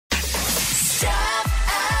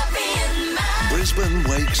husband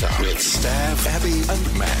wakes up with Stav, Abby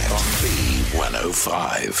and Matt on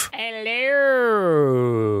B105.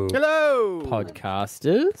 Hello. Hello.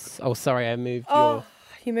 Podcasters. Oh, sorry, I moved your...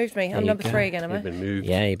 You moved me. I'm you number go. 3 again, am I? You've been moved.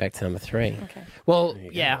 Yeah, you're back to number 3. Okay. Well,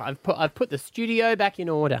 yeah, I've put the studio back in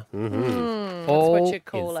order. That's All what you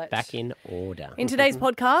call is it. back in order. In today's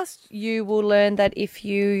podcast, you will learn that if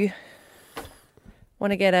you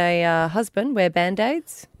want to get a husband, wear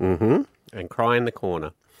Band-Aids And cry in the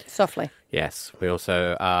corner. softly. Yes. We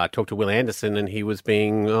also talked to Will Anderson, and he was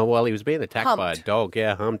being, he was being attacked by a Humped. dog.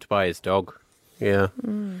 Yeah, humped by his dog. Yeah.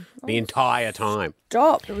 The entire time.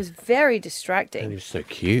 Stop. It was very And he distracting. was so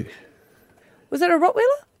cute. Was it a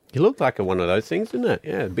Rottweiler? He looked like one of those things, didn't it?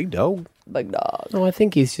 Yeah, big dog. Big dog. Oh, I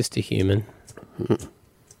think he's just a human. What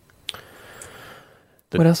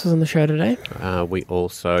else was on the show today? We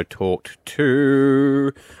also talked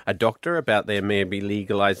to a doctor about their maybe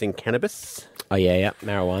legalising cannabis. Oh, yeah,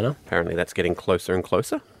 marijuana. Apparently that's getting closer and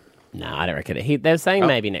closer. No, I don't reckon it. They're saying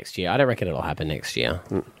maybe next year. I don't reckon it'll happen next year.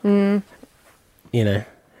 You know,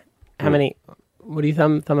 how many? What do you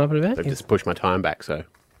thumb up about? I've just pushed my time back, so.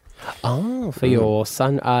 Oh, for your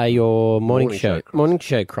your morning Morning show. show crosses. Morning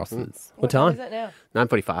show crosses. What time time? is it now?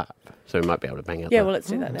 9:45, so we might be able to bang out. Yeah, the well, let's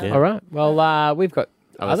do that now. Yeah. All right. Well, we've got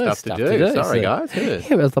other other stuff to do. Sorry, guys. Yeah.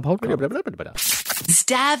 Yeah, where's the podcast?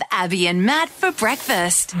 Stav, Abby and Matt for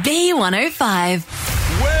breakfast. B105.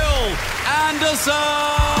 Will Anderson!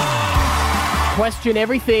 Question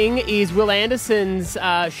Everything is Will Anderson's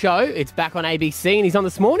show. It's back on ABC, and he's on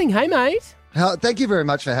this morning. Hey, mate. Thank you very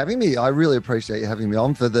much for having me. I really appreciate you having me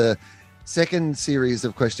on for the second series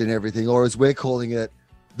of Question Everything, or as we're calling it,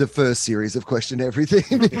 the first series of Question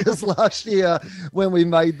Everything, because last year when we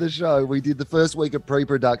made the show, we did the first week of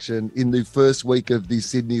pre-production in the first week of the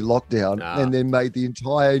Sydney lockdown and then made the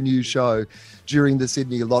entire new show during the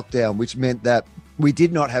Sydney lockdown, which meant that we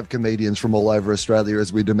did not have comedians from all over Australia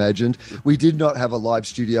as we'd imagined. We did not have a live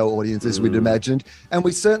studio audience as we'd imagined. And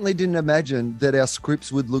we certainly didn't imagine that our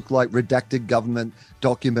scripts would look like redacted government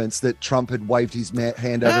documents that Trump had waved his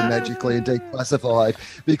hand over magically and declassified,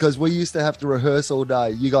 because we used to have to rehearse all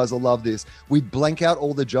day. You guys will love this. We'd blank out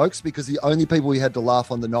all the jokes because the only people we had to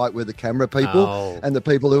laugh on the night were the camera people and the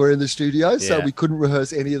people who were in the studio. So we couldn't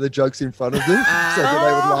rehearse any of the jokes in front of them so that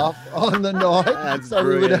they would laugh on the night. So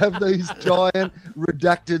we would have these giant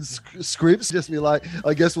redacted scripts, just be like,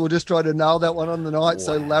 I guess we'll just try to nail that one on the night.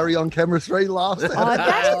 So Larry on camera 3 laughs at it.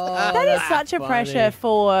 That is such a pressure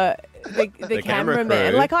for the camera cameraman.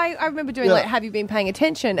 crew. Like I remember doing like Have You Been Paying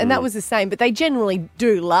Attention? And that was the same, but they generally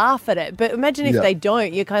do laugh at it. But imagine if they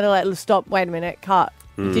don't, you're kind of like, stop, wait a minute, cut.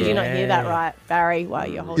 Did you not hear that right, Barry, while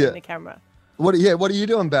you're holding the camera? What are you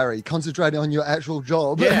doing, Barry? Concentrating on your actual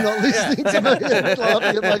job and not listening to me and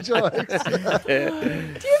laughing at my jokes.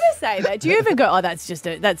 Do you ever say that? Do you ever go, oh, that's just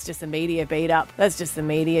a media beat up. That's just the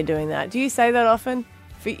media doing that. Do you say that often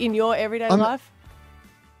in your everyday life?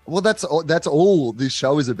 Well, that's all this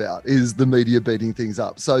show is about, is the media beating things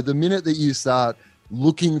up. So the minute that you start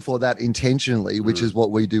looking for that intentionally, which is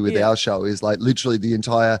what we do with our show, is like literally the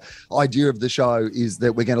entire idea of the show is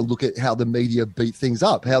that we're going to look at how the media beat things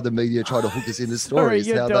up, how the media try to hook us into stories.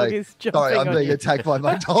 your how dog they, is jumping sorry, I'm on being you. attacked by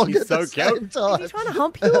my dog at the same time. Is he trying to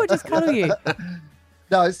hump you or just cuddle you?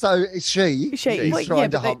 No, so she's Well,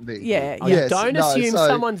 trying to but hump me. Yeah, Oh, yeah. Yes, don't no, assume so-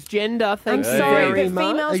 someone's gender. Thank I'm you sorry, very but much.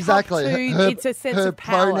 females Exactly. hump too. It's a sense her of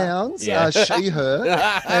power. pronouns are she, her,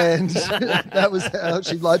 and that was how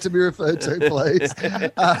she'd like to be referred to, please.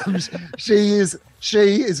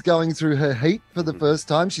 She is going through her heat for the first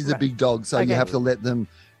time. She's a big dog, so you have to let them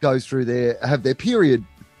go through have their period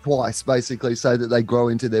twice, basically, so that they grow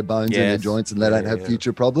into their bones and their joints and they don't have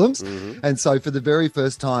future problems. And so for the very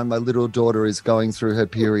first time, my little daughter is going through her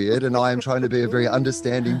period, and I am trying to be a very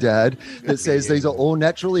understanding dad that says these are all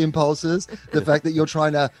natural impulses. The fact that you're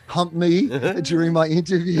trying to hump me during my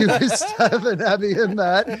interview with Stav and Abby and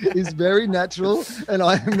Matt is very natural, and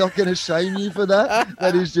I am not going to shame you for that.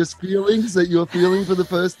 That is just feelings that you're feeling for the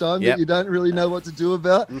first time that you don't really know what to do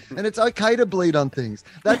about. And it's okay to bleed on things.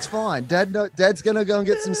 That's fine. Dad's going to go and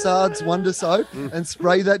get some Sards Wonder Soap and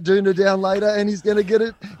spray that doona down later, and he's going to get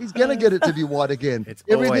it to be white again.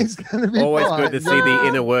 Everything's going to be always fine. good to see the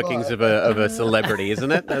inner workings of a celebrity, isn't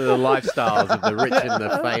it? The lifestyles of the rich and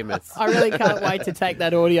the famous. I really can't wait to take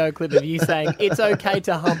that audio clip of you saying it's okay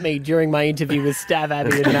to hump me during my interview with Stav,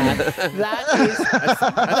 Abby and Matt. That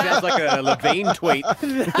sounds like a Levine tweet.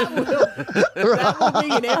 That will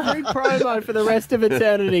be in every promo for the rest of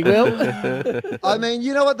eternity, Will. I mean,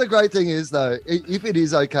 you know what the great thing is, though? If it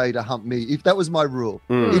is okay to hump me, if that was my rule,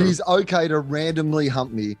 it is okay to randomly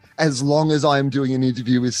hump me as long as I am doing an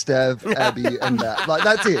interview with Stav, Abby, and Matt. Like,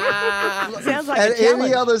 that's it. Sounds like at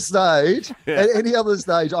any other stage,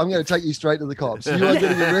 I'm going to take you straight to the cops. You are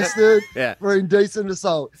getting arrested for indecent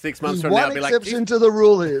assault. 6 months The from now, one I'll be like, exception to the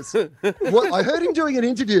rule is, what I heard him doing an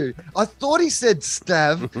interview. I thought he said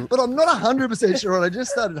stav, but I'm not 100% sure. And I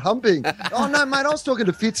just started humping. Oh no, mate, I was talking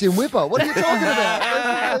to Fitzy and Whipper. What are you talking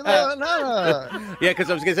about? No. Yeah, because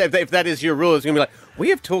I was going to say, if that is your rule, it's going to be like, we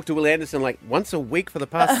have talked to Will Anderson like once a week for the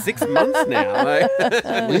past 6 months now. Like,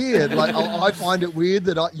 Weird. Like I find it weird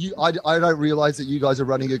that I don't realise that you guys are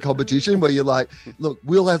running a competition where you're like, look,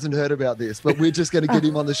 Will hasn't heard about this, but we're just going to get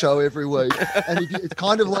him on the show every week. And it's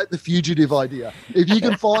kind of like the fugitive idea. If you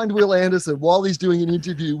can find Will Anderson while he's doing an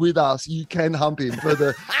interview with us, you can hump him for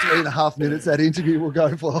the 3.5 minutes that interview will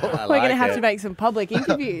go for. We're going to have to make some public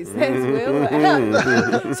interviews. There's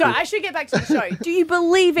Will. So I should get back to the show. Do you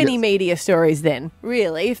believe any media stories then?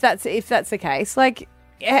 Really, if that's the case, like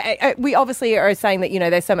we obviously are saying that, you know,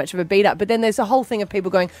 there's so much of a beat up, but then there's a whole thing of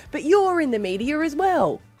people going, but you're in the media as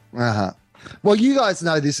well. Well, you guys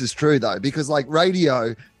know this is true though, because like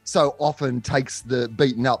radio so often takes the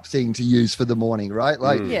beaten up thing to use for the morning, right?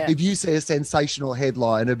 Like if you see a sensational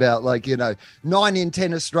headline about like, you know, 9 in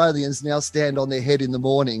 10 Australians now stand on their head in the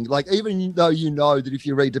morning, like even though you know that if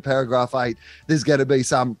you read to paragraph 8, there's going to be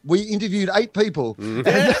some, we interviewed 8 people and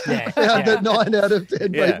found that 9 out of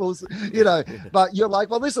 10 people, you know, but you're like,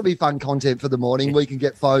 well, this will be fun content for the morning. We can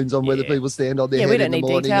get phones on whether people stand on their head in the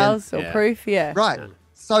morning. We don't need details or proof, Right.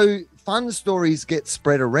 So fun stories get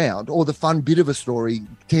spread around, or the fun bit of a story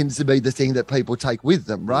tends to be the thing that people take with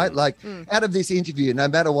them, right? Like out of this interview, no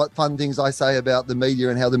matter what fun things I say about the media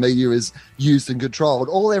and how the media is used and controlled,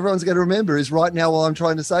 all everyone's going to remember is right now while I'm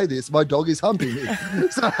trying to say this, my dog is humping me.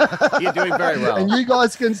 So, you're doing very well. And you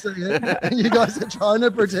guys can see it, and you guys are trying to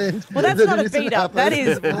pretend. Well, that's not a beat up. That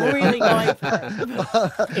is really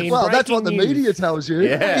going well, that's what the media tells you.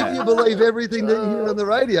 If you believe everything that you hear on the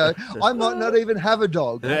radio, I might not even have a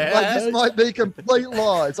dog. Like, this might be complete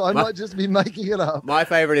lies. I might just be making it up. My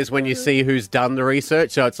favourite is when you see who's done the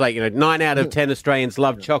research. So it's like, you know, 9 out of 10 Australians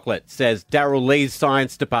love chocolate, says Daryl Lee's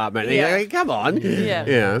science department. And you're like, come on.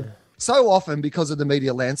 Yeah. So often, because of the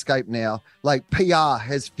media landscape now, like PR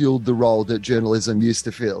has filled the role that journalism used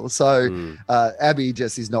to fill. So Abby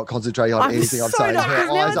just is not concentrating on anything I'm saying. Her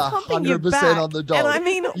eyes are 100% on the dog. And I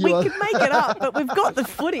mean, we can make it up, but we've got the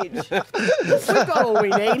footage. We've got all we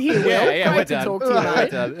need here, Will. We're to done. talk to you,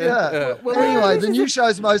 mate. Well, anyway, the new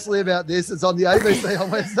show's mostly about this. It's on the ABC on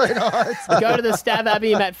Wednesday nights. Go to the Stab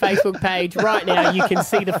Abby and Matt Facebook page right now. You can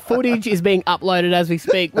see the footage is being uploaded as we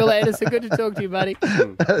speak. Will Anderson, good to talk to you, buddy.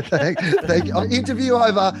 Thank you. Interview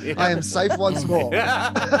over. I am safe once more.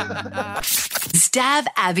 Stab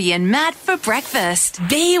Abby and Matt for breakfast.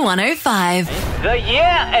 B105. The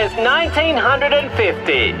year is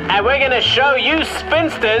 1950, and we're going to show you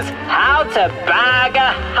spinsters how to bag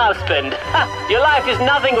a husband. Your life is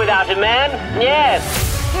nothing without a man, yes.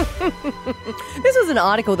 This was an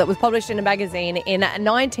article that was published in a magazine in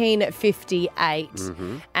 1958.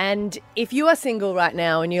 And if you are single right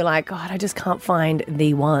now and you're like, God, I just can't find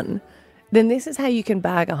the one, then this is how you can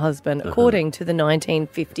bag a husband according to the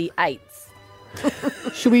 1958s.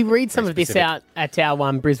 Should we read some of this out at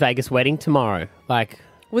our Bris Vegas wedding tomorrow? Like,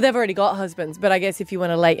 well, they've already got husbands, but I guess if you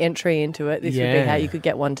want a late entry into it, this would be how you could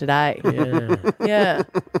get one today. Yeah.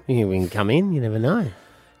 We can come in, you never know.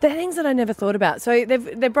 They're things that I never thought about. So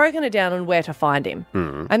they've broken it down on where to find him.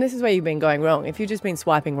 And this is where you've been going wrong. If you've just been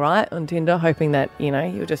swiping right on Tinder, hoping that, you know,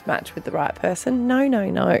 you'll just match with the right person.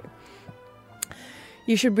 No.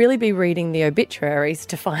 You should really be reading the obituaries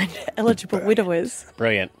to find eligible widowers.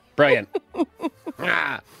 Brilliant.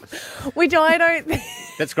 Which I don't think...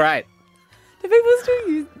 That's great. Do people still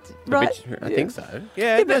use... Right? I think so.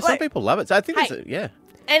 Yeah, but some people love it. So I think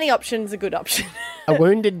any option's a good option. A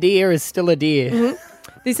wounded deer is still a deer.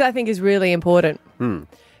 This, I think, is really important.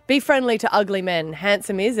 Be friendly to ugly men.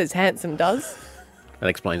 Handsome is as handsome does. That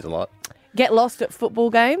explains a lot. Get lost at football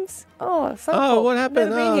games. Oh, what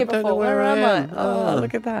happened? Never been here don't know before. Where am I? Oh,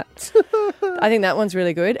 look at that. I think that one's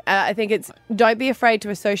really good. I think it's don't be afraid to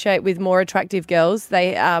associate with more attractive girls.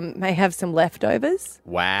 They may have some leftovers.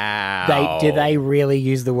 Wow. Do they really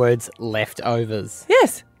use the words leftovers?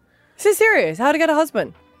 Yes. This is serious. How to get a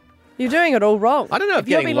husband. You're doing it all wrong. I don't know if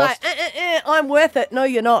you're getting being lost... like, I'm worth it. No,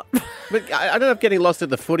 you're not. But I don't know if getting lost at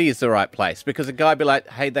the footy is the right place, because a guy be like,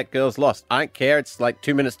 hey, that girl's lost. I don't care. It's like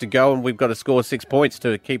 2 minutes to go and we've got to score 6 points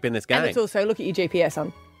to keep in this game. And it's also, look at your GPS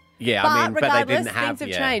on. Yeah, But but they didn't things have... have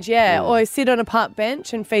changed, Or sit on a park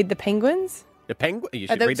bench and feed the penguins. The penguin? You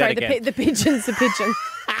should read that again. The pigeons, the pigeons.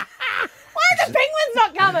 Why are the penguins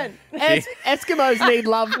not coming? Eskimos need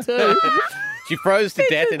love too. She froze to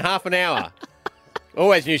death in half an hour.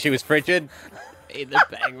 Always knew she was frigid. The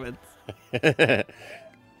penguins.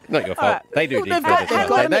 Not your fault. right. They do Well, need they've feathers. got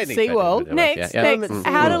well. them at need SeaWorld. feathers. Next, Yeah. next,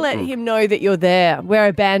 how to let him know that you're there. Wear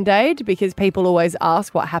a Band-Aid because people always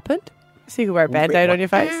ask what happened. So you can wear a Band-Aid on your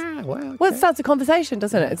face. Yeah, well, Well, it starts a conversation,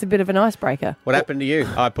 doesn't it? It's a bit of an icebreaker. what happened to you?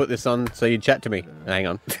 I put this on so you'd chat to me. Hang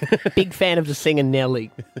on. Big fan of the singer Nelly.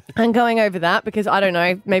 And going over that, because I don't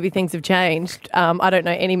know, maybe things have changed. I don't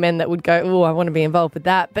know any men that would go, oh, I want to be involved with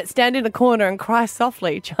that. But stand in a corner and cry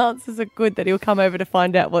softly. Chances are good that he'll come over to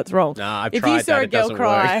find out what's wrong. Nah, I've if you tried saw that, a it girl doesn't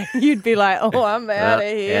cry, you'd be like, oh, I'm out of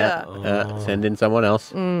here. Send in someone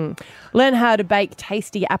else. Learn how to bake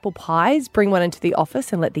tasty apple pies. Bring one into the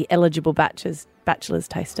office and let the eligible bachelors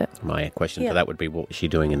taste it. My question Yeah. for that would be, what was she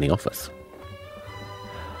doing in the office?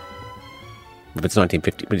 If it's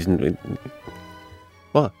 1950, but isn't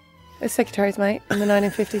what? A secretary's mate in the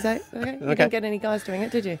 1950s, eh? Okay. You Okay. didn't get any guys doing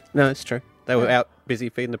it, did you? No, it's true. They were out busy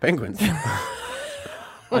feeding the penguins.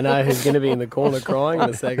 I know who's going to be in the corner crying in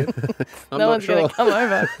a second. I'm no not one's going sure. to come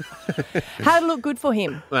over. How to look good for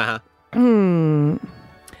him. Uh-huh.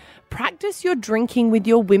 Practice your drinking with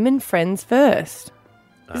your women friends first.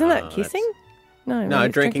 Isn't that that's- kissing? No, No,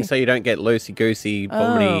 it's drinking so you don't get loosey-goosey,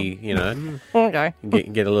 vomity, you know. Okay.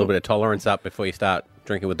 Get a little bit of tolerance up before you start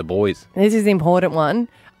drinking with the boys. This is the important one.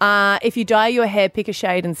 If you dye your hair, pick a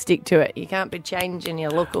shade and stick to it. You can't be changing your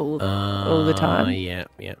look all the time. Yeah.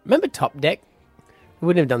 Remember Top Deck? We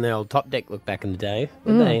wouldn't have done the old Top Deck look back in the day,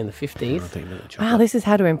 would they, in the 50s? Wow, this is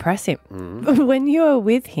how to impress him. When you're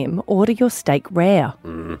with him, order your steak rare.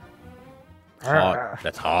 Hot.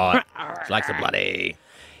 That's hot. She likes the bloody.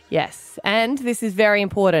 Yes, and this is very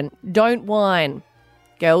important. Don't whine.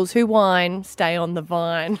 Girls who whine stay on the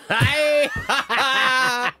vine. Hey!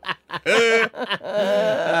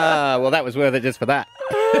 Well, that was worth it just for that.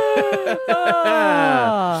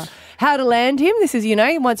 How to land him. This is,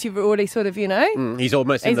 once you've already sort of, He's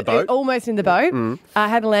almost in he's the boat. almost in the boat.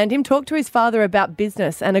 How to land him. Talk to his father about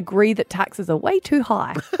business and agree that taxes are way too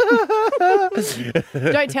high.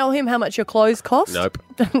 Don't tell him how much your clothes cost. Nope.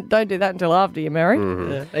 Don't do that until after you're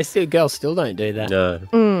married. Yeah. Girls still don't do that.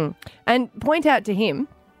 No. And point out to him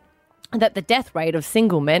that the death rate of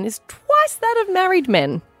single men is twice that of married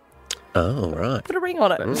men. Oh, right. Put a ring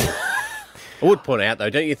on it. I would point out, though,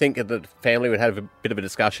 don't you think that the family would have a bit of a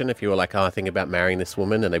discussion if you were like, I think about marrying this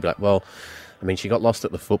woman? And they'd be like, well, I mean, she got lost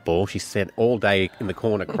at the football. She sat all day in the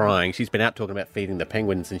corner crying. She's been out talking about feeding the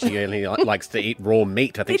penguins and she only likes to eat raw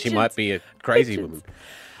meat. I think she might be a crazy woman.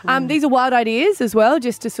 These are wild ideas as well,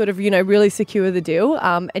 just to sort of, really secure the deal.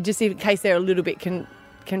 And just in case they're a little bit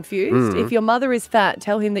confused. If your mother is fat,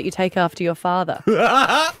 tell him that you take after your father.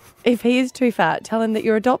 If he is too fat, tell him that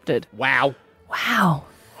you're adopted. Wow. Wow.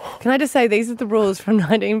 Can I just say these are the rules from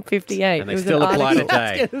 1958? And they It was still an apply article.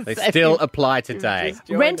 today. They still apply today.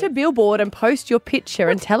 Rent a billboard and post your picture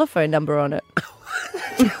and telephone number on it.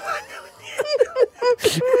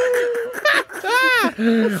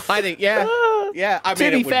 I think, yeah. Yeah, I To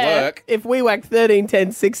mean, be it would fair, work. if we whacked 13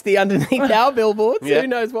 10 60 underneath our billboards, Yeah. who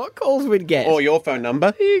knows what calls we'd get. Or your phone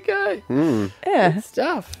number. There you go. Yeah.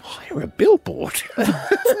 Stuff. Hire a billboard.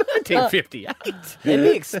 It's 1958. It'd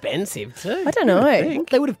be expensive too. I don't know.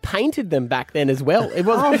 They would have painted them back then as well. It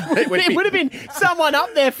wasn't. it would have been someone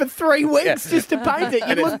up there for 3 weeks just to paint it.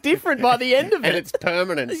 You look different by the end of And it. it's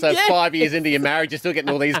permanent. So Yeah. 5 years into your marriage, you're still getting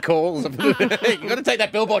all these calls. You've got to take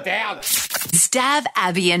that billboard down. Stab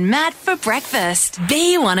Abby and Matt for breakfast.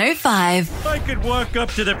 B105. I could walk up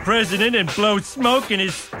to the president and blow smoke in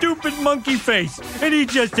his stupid monkey face, and he'd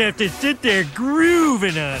just have to sit there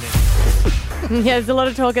grooving on it. Yeah, there's a lot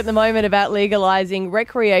of talk at the moment about legalising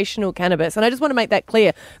recreational cannabis. And I just want to make that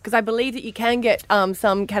clear because I believe that you can get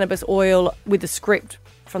some cannabis oil with a script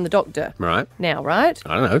from the doctor Right. now, right?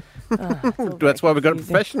 I don't know. That's why we've got a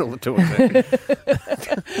professional to talk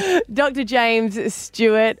to. Dr. James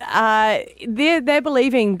Stewart, they're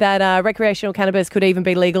believing that recreational cannabis could even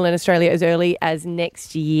be legal in Australia as early as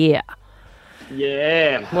next year.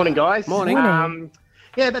 Yeah. Morning, guys. Morning.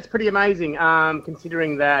 Yeah, that's pretty amazing,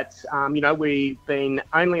 considering that, we've been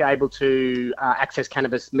only able to access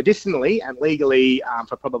cannabis medicinally and legally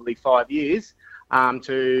for probably 5 years.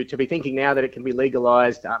 To be thinking now that it can be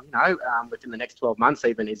legalised, within the next 12 months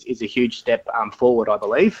even is a huge step forward, I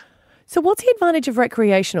believe. So what's the advantage of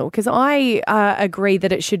recreational? Because I agree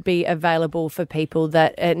that it should be available for people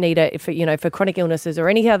that need it for chronic illnesses or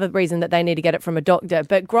any other reason that they need to get it from a doctor.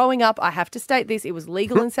 But growing up, I have to state this, it was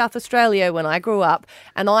legal in South Australia when I grew up.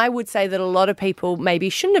 And I would say that a lot of people maybe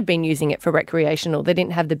shouldn't have been using it for recreational. They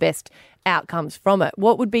didn't have the best outcomes from it.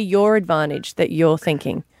 What would be your advantage that you're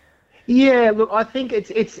thinking? Yeah, look, I think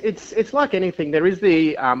it's like anything. There is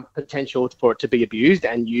the potential for it to be abused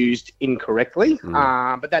and used incorrectly,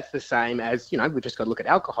 but that's the same as, we've just got to look at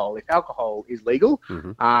alcohol. If alcohol is legal,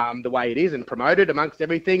 the way it is and promoted amongst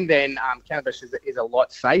everything, then cannabis is a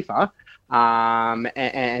lot safer.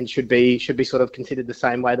 And should be sort of considered the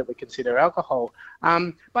same way that we consider alcohol.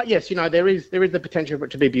 But yes, there is the potential for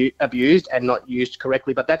it to be abused and not used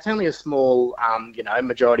correctly. But that's only a small,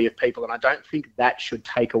 majority of people, and I don't think that should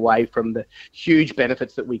take away from the huge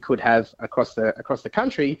benefits that we could have across the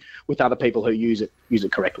country with other people who use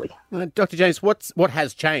it correctly. Dr. James, what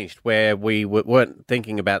has changed where we weren't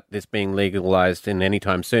thinking about this being legalised in any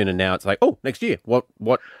time soon, and now it's like, oh, next year?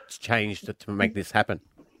 What's changed to make this happen?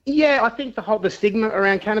 Yeah, I think the stigma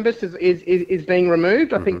around cannabis is being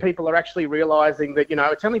removed. I think people are actually realising that,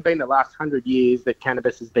 it's only been the last 100 years that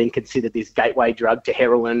cannabis has been considered this gateway drug to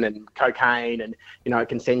heroin and cocaine, and, it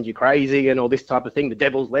can send you crazy and all this type of thing. The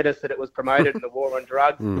devil's lettuce that it was promoted in the war on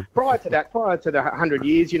drugs. Prior to the 100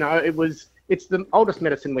 years, it's the oldest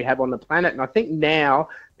medicine we have on the planet. And I think now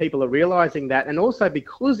people are realising that. And also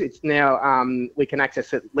because it's now, we can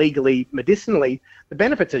access it legally, medicinally, the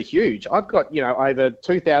benefits are huge. I've got, over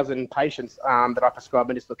 2,000 patients that I prescribe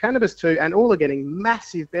medicinal cannabis to, and all are getting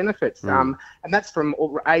massive benefits. And that's from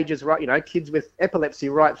all ages, right? Kids with epilepsy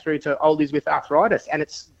right through to oldies with arthritis. And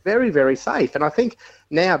it's very, very safe. And I think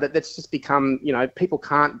now that's just become, people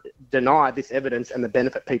can't deny this evidence and the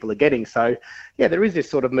benefit people are getting. So, yeah, there is this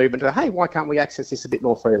sort of movement to, hey, why can't we access this a bit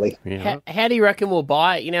more freely? Yeah. How do you reckon we'll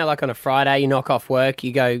buy it? Like on a Friday, you knock off work,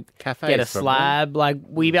 you go get a slab. Like,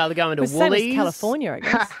 will you be able to go into Woolies? Same as California, I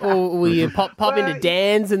guess. Or will you pop into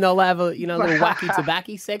Dan's and they'll have a little wacky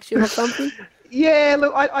tobacco section or something? Yeah,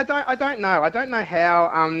 look, I don't know. I don't know how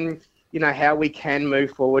how we can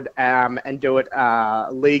move forward and do it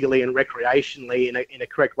legally and recreationally in a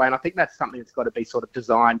correct way. And I think that's something that's got to be sort of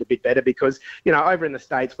designed a bit better because, over in the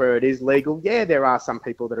States where it is legal, yeah, there are some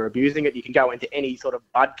people that are abusing it. You can go into any sort of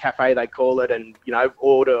bud cafe, they call it, and,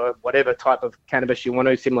 order whatever type of cannabis you want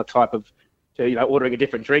to, similar type of, ordering a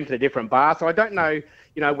different drink at a different bar. So I don't know,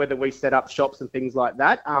 whether we set up shops and things like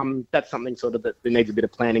that. That's something sort of that needs a bit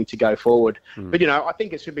of planning to go forward. But, I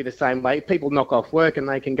think it should be the same way. If people knock off work and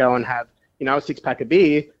they can go and have, a six-pack of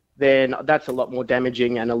beer, then that's a lot more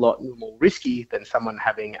damaging and a lot more risky than someone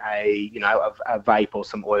having a vape or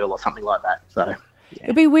some oil or something like that. So yeah.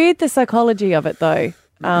 It'd be weird, the psychology of it, though.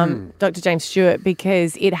 Dr. James Stewart,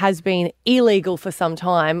 because it has been illegal for some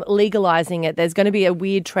time. Legalising it, there's going to be a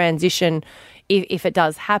weird transition if it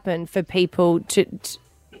does happen for people to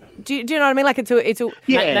do you know what I mean? Like it's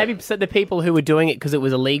maybe the people who were doing it because it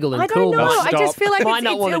was illegal and cool. I don't know. I just feel like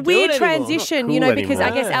it's a weird transition, because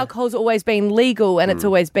I guess alcohol's always been legal and it's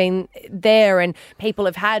always been there, and people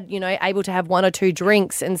have had, able to have one or two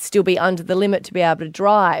drinks and still be under the limit to be able to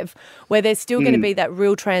drive. Where there's still going to be that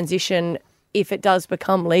real transition if it does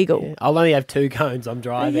become legal. Yeah. I'll only have 2 cones. I'm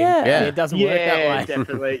driving. Yeah. It doesn't work that way.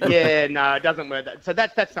 Definitely. Yeah, no, it doesn't work. So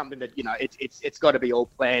that's something that it's got to be all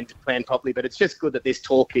planned properly. But it's just good that this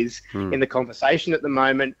talk is in the conversation at the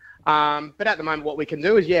moment. But at the moment, what we can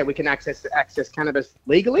do is we can access cannabis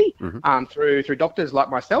legally through doctors like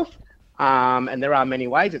myself. And there are many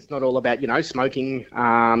ways. It's not all about smoking,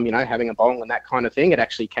 having a bong and that kind of thing. It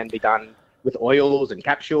actually can be done with oils and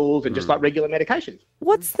capsules and just like regular medications.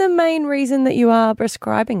 What's the main reason that you are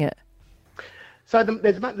prescribing it? So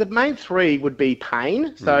the main 3 would be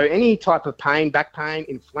pain. So any type of pain, back pain,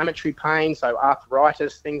 inflammatory pain, so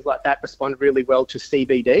arthritis, things like that respond really well to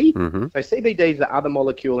CBD. So CBD is the other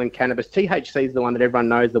molecule in cannabis. THC is the one that everyone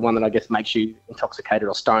knows, the one that I guess makes you intoxicated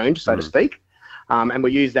or stoned, so to speak. And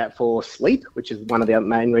we use that for sleep, which is one of the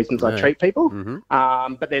main reasons I treat people.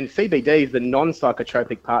 But then CBD is the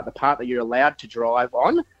non-psychotropic part, the part that you're allowed to drive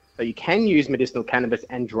on. So you can use medicinal cannabis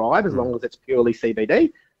and drive as long as it's purely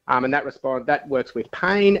CBD. And that works with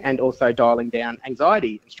pain and also dialing down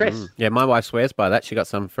anxiety and stress. Yeah, my wife swears by that. She got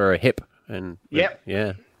some for her hip. And yeah.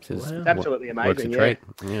 It's absolutely amazing.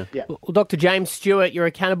 Yeah. Well, Dr. James Stewart, you're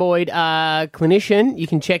a cannabinoid clinician. You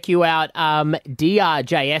can check you out, drjs.com.au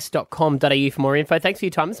for more info. Thanks for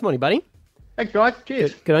your time this morning, buddy. Thanks, guys.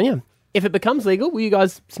 Cheers. Good on you. If it becomes legal, will you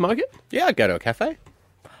guys smoke it? Yeah, I'd go to a cafe.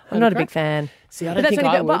 I'm not a big fan. See, I don't think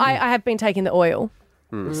I would. But I have been taking the oil.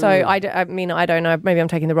 So, I don't know. Maybe I'm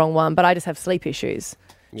taking the wrong one, but I just have sleep issues.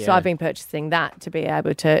 Yeah. So I've been purchasing that to be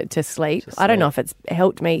able to sleep. I don't know if it's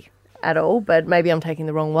helped me at all, but maybe I'm taking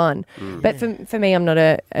the wrong one. But for me, I'm not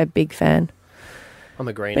a big fan. I'm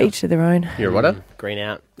a green out. Each to their own. You're what? Green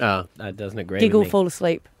out. Oh, that doesn't agree Giggle, with me. fall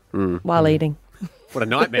asleep while eating. What a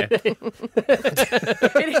nightmare.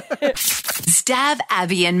 Stav,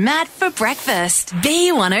 Abby and Matt for breakfast.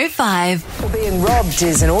 B105. Well, being robbed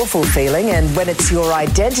is an awful feeling, and when it's your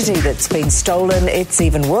identity that's been stolen, it's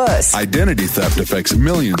even worse. Identity theft affects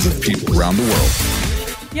millions of people around the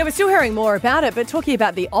world. Yeah, we're still hearing more about it, but talking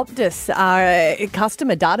about the Optus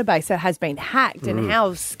customer database that has been hacked and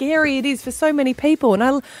how scary it is for so many people. And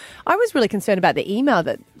I was really concerned about the email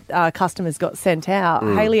that customers got sent out.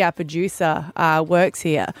 Haley, our producer, works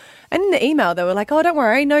here. And in the email, they were like, oh, don't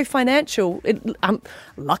worry, no financial,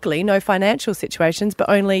 luckily, no financial situations, but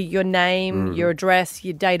only your name, your address,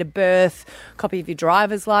 your date of birth, copy of your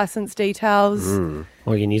driver's license details.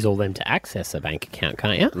 Or you can use all them to access a bank account,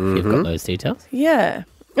 can't you? If you've got those details. Yeah.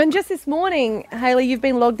 And just this morning, Haley, you've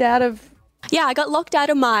been logged out of... Yeah, I got locked out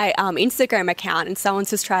of my Instagram account and someone's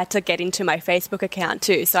just tried to get into my Facebook account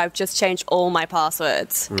too. So I've just changed all my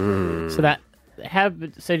passwords. So how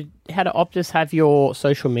do Optus have your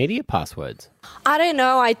social media passwords? I don't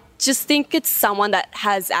know. I just think it's someone that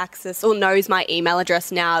has access or knows my email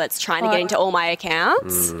address now that's trying to get into all my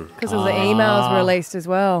accounts. Because all the emails released as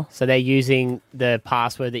well. So they're using the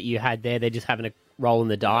password that you had there. They're just having a roll in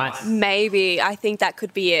the dice. Maybe. I think that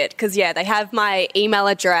could be it. Because, yeah, they have my email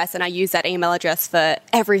address and I use that email address for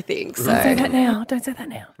everything. So. Don't say that now. Don't say that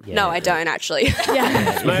now. Yeah. No, I don't actually.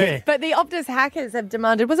 Yeah. But the Optus hackers have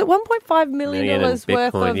demanded, was it $1.5 million worth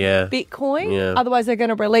of Bitcoin? Yeah. Otherwise, they're going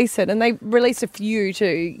to release it. And they released a few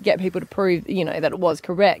to get people to prove, that it was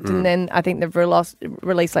correct. And then I think they've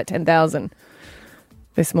released like 10,000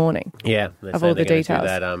 this morning. Yeah, they're of saying all the they're gonna details. do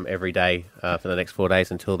that every day for the next 4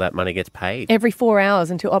 days until that money gets paid. Every 4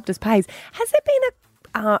 hours until Optus pays. Has there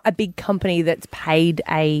been a big company that's paid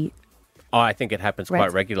a... Oh, I think it happens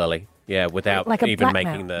quite regularly. Yeah, without Like a even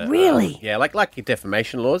blackmail? making the... Really? yeah, like your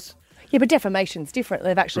defamation laws. Yeah, but defamation's different.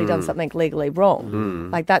 They've actually done something legally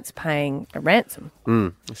wrong. Like that's paying a ransom.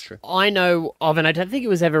 That's true. I know of, and I don't think it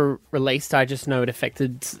was ever released, I just know it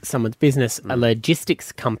affected someone's business, a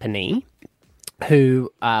logistics company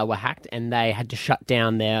who were hacked and they had to shut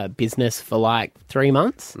down their business for like 3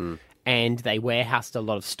 months. And they warehoused a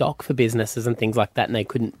lot of stock for businesses and things like that,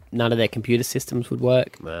 and none of their computer systems would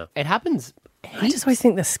work. Wow. It happens. I just always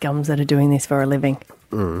think the scums that are doing this for a living.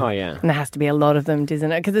 Oh, yeah. And there has to be a lot of them,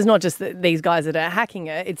 doesn't it? Because it's not just these guys that are hacking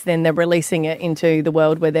it, it's then they're releasing it into the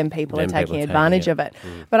world where then people are taking advantage of it.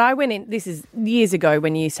 But I went in, this is years ago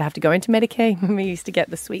when you used to have to go into Medicare, when we used to get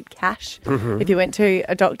the sweet cash if you went to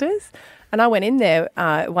a doctor's. And I went in there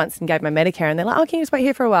once and gave my Medicare, and they're like, oh, can you just wait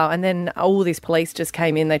here for a while? And then all these police just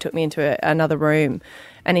came in. They took me into another room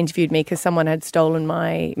and interviewed me because someone had stolen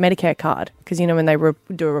my Medicare card. Because, when they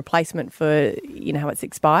do a replacement for, how it's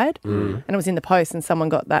expired. And it was in the post, and someone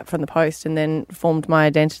got that from the post and then formed my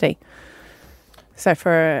identity. So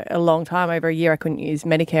for a long time, over a year, I couldn't use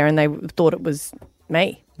Medicare, and they thought it was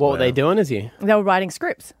me. What were they doing as you? They were writing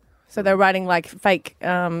scripts. So they're writing like fake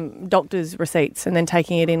doctor's receipts and then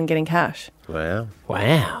taking it in and getting cash. Wow.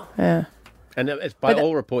 Wow. Yeah. And by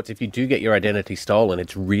all reports, if you do get your identity stolen,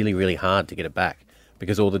 it's really, really hard to get it back.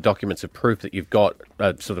 Because all the documents of proof that you've got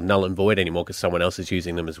are sort of null and void anymore because someone else is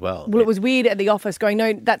using them as well. Well, it was weird at the office going,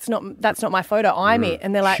 no, that's not my photo. I'm it.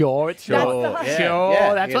 And they're like, Sure. That's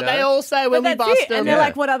what they all say when we that's bust it. them. And they're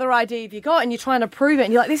like, what other ID have you got? And you're trying to prove it.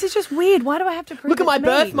 And you're like, this is just weird. Why do I have to prove Look it at my to me?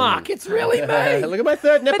 birthmark. It's really me. Look at my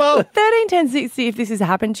third nipple. 13, 10, 60, if this has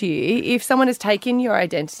happened to you, if someone has taken your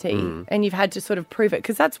identity and you've had to sort of prove it,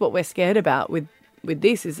 because that's what we're scared about with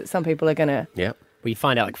this, is that some people are going to... Yep. Well, you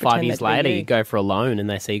find out like 5 Pretend years that they're later, you. you go for a loan and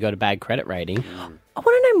they say you got a bad credit rating. I want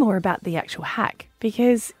to know more about the actual hack,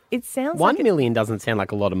 because it sounds like... $1 million doesn't sound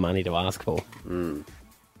like a lot of money to ask for.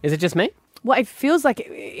 Is it just me? Well, it feels like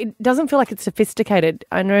it doesn't feel like it's sophisticated.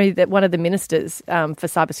 I know that one of the ministers for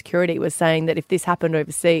cybersecurity was saying that if this happened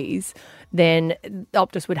overseas, then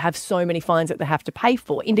Optus would have so many fines that they have to pay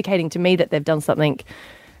for, indicating to me that they've done something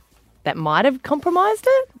that might have compromised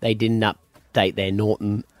it. They didn't update their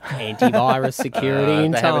Norton antivirus security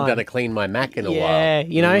in they time. haven't done a clean my Mac in a while.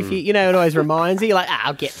 Yeah, if it always reminds you, you're like,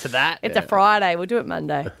 I'll get to that. It's a Friday. We'll do it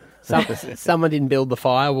Monday. Someone didn't build the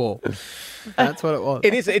firewall. That's what it was.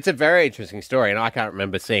 It's a very interesting story, and I can't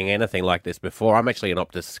remember seeing anything like this before. I'm actually an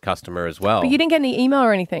Optus customer as well. But you didn't get any email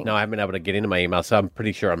or anything? No, I haven't been able to get into my email, so I'm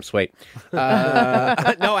pretty sure I'm sweet. No,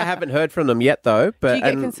 I haven't heard from them yet, though. But, do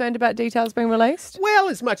you get concerned about details being released? Well,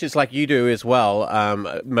 as much as like you do as well.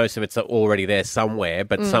 Most of it's already there somewhere,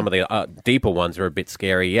 but some of the deeper ones are a bit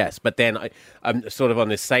scary, yes. But then I'm sort of on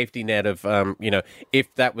this safety net of,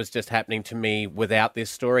 if that was just happening to me without this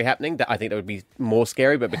story happening, I think that would be more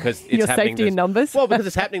scary. But because it's Your happening safety in numbers? Well, because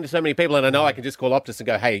it's happening to so many people, and I know I can just call Optus and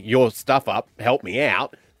go, hey, your stuff up, help me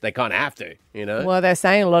out. they kind of have to, you know? Well, they're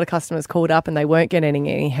saying a lot of customers called up and they weren't getting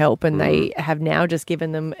any help, and they have now just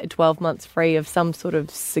given them 12 months free of some sort of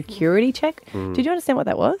security check. Did you understand what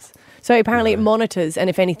that was? So apparently it monitors, and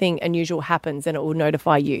if anything unusual happens, then it will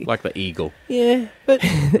notify you. Like the Eagle. Yeah, but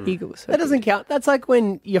The Eagle. that doesn't count. That's like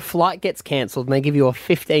when your flight gets cancelled and they give you a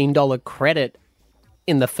 $15 credit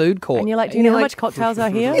in the food court. And you're like, do you know how much cocktails are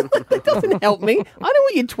here? It doesn't help me. I don't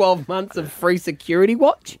want your 12 months of free security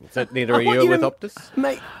watch. So neither are you with Optus?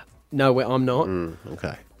 Mate. No, I'm not.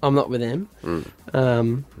 Okay. I'm not with them.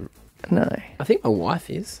 No. I think my wife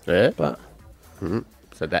is. Yeah. But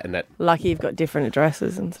So that and that, Lucky you've got different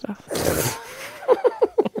addresses and stuff.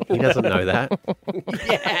 he doesn't know that.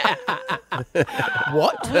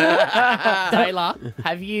 what? Taylor,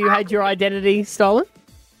 have you had your identity stolen?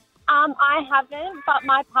 I haven't, but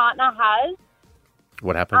my partner has.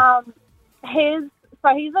 What happened? He's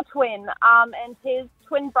a twin, and his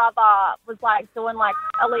twin brother was like doing like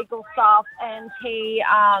illegal stuff, and he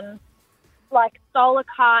stole a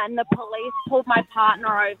car, and the police pulled my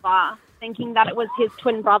partner over, thinking that it was his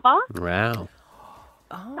twin brother. Wow.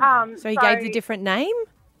 So he gave the different name?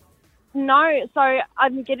 No, so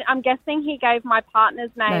I'm guessing he gave my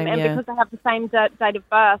partner's name, and because they have the same date of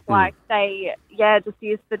birth, they just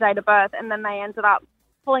used the date of birth, and then they ended up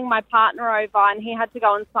pulling my partner over, and he had to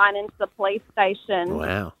go and sign into the police station.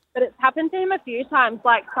 Wow. But it's happened to him a few times.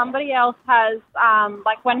 Like somebody else has,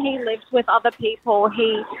 when he lived with other people,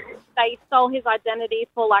 they stole his identity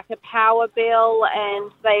for like a power bill,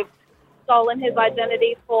 and they've stolen his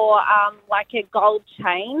identity for a gold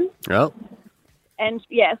chain. Oh. And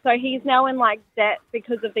so he's now in like debt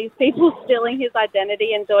because of these people stealing his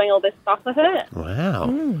identity and doing all this stuff with it.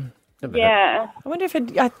 Wow. Yeah. I wonder if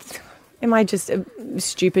am I just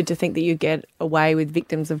stupid to think that you get away with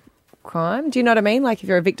victims of crime? Do you know what I mean? Like if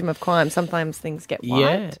you're a victim of crime, sometimes things get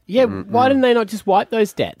wiped. Yeah. Why didn't they not just wipe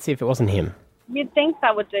those debts if it wasn't him? You'd think they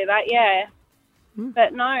would do that, yeah.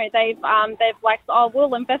 But no, they've like,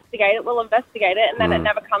 we'll investigate it, and then it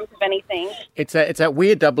never comes of anything. It's that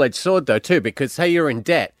weird double-edged sword, though, too, because say you're in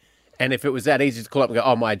debt, and if it was that easy to call up and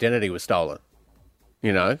go, my identity was stolen,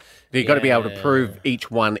 you know? You've got to be able to prove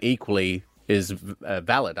each one equally is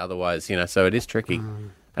valid, otherwise, so it is tricky.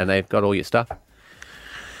 And they've got all your stuff.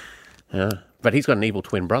 Yeah. But he's got an evil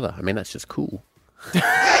twin brother. I mean, that's just cool.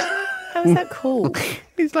 How is that cool?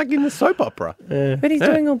 He's like in the soap opera. But he's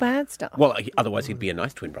doing all bad stuff. Well, otherwise he'd be a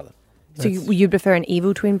nice twin brother. So you'd prefer an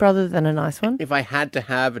evil twin brother than a nice one? If I had to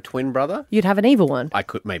have a twin brother, you'd have an evil one. I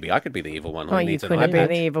could be the evil one. Oh, you couldn't be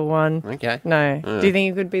the evil one. Okay. No. Do you think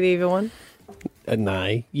you could be the evil one?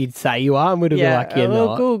 No. You'd say you are, and we'd be like, you're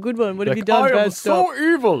not. Cool, good one. What have you done? I am so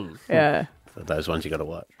evil. Yeah. So those ones you got to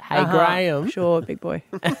watch. Hey, Graham. Sure, big boy.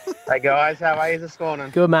 Hey guys, how are you this morning?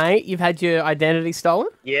 Good, mate. You've had your identity stolen?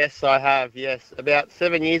 Yes, I have, yes. About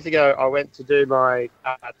 7 years ago, I went to do my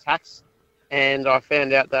tax, and I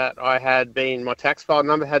found out that my tax file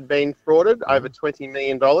number had been frauded over $20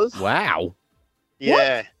 million. Wow.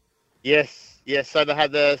 Yeah. What? Yes. So they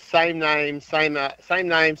had the same name, same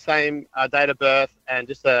date of birth, and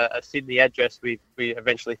just a Sydney address we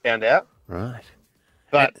eventually found out. Right.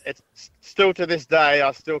 But it's still to this day,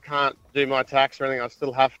 I still can't do my tax or anything. I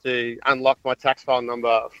still have to unlock my tax file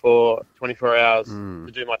number for 24 hours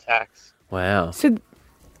to do my tax. Wow. So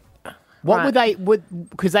what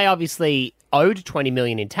because they obviously owed $20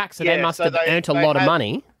 million in tax, so they must have earned a lot of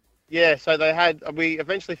money. Yeah, so we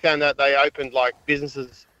eventually found out they opened like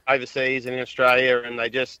businesses overseas and in Australia, and they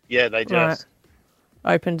just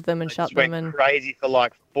opened them and shut them. Went crazy for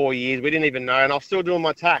like 4 years. We didn't even know, and I was still doing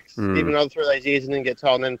my tax even all through those years, and didn't get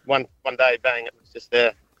told. And then one day, bang, it was just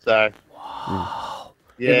there. So,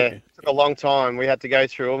 it took a long time. We had to go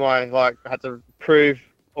through I had to prove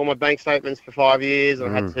all my bank statements for 5 years,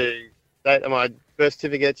 and I had to date my birth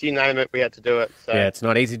certificates, you name it, we had to do it. So. Yeah, it's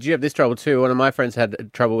not easy. Did you have this trouble too? One of my friends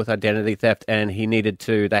had trouble with identity theft, and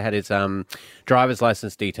they had his driver's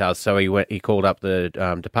license details, so he called up the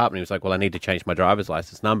department. He was like, well, I need to change my driver's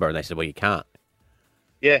license number, and they said, well, you can't.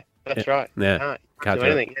 Yeah, that's right. Yeah. Can't do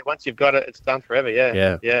anything. Yeah, once you've got it, it's done forever,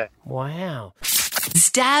 Yeah. Wow.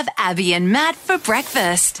 Stab Abby and Matt for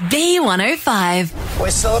breakfast. B105.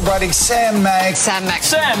 We're celebrating Sam Mack. Sam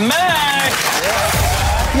Mack.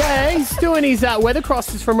 Yeah, he's doing his weather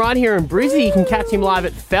crosses from right here in Brizzy. You can catch him live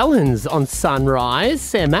at Felons on Sunrise.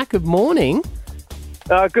 Sam Mack, good morning.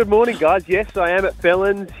 Good morning, guys. Yes, I am at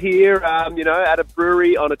Felons here, at a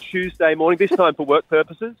brewery on a Tuesday morning, this time for work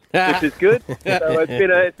purposes, which is good. So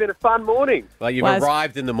it's been a fun morning. Well, you've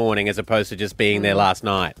arrived in the morning as opposed to just being there last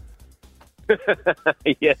night.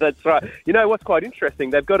 Yeah, that's right. You know what's quite interesting?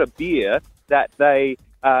 They've got a beer that they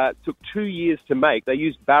took 2 years to make. They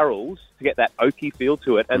used barrels to get that oaky feel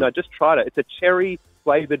to it, and I just tried it. It's a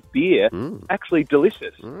cherry-flavoured beer, actually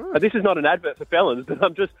delicious. This is not an advert for Felons, but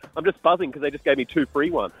I'm just buzzing because they just gave me 2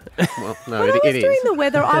 free ones. Well, no, When I was it doing is. the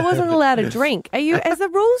weather, I wasn't allowed to drink. Has the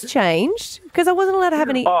rules changed? Because I wasn't allowed to have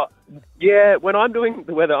any. Oh, yeah, when I'm doing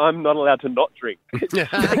the weather, I'm not allowed to not drink. So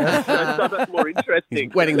that's more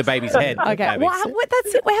interesting. Wetting the baby's head. Okay, Abby. well,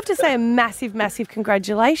 that's it. We have to say a massive, massive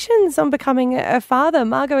congratulations on becoming a father.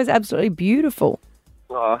 Margot is absolutely beautiful.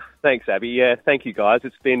 Oh, thanks, Abby. Yeah, thank you, guys.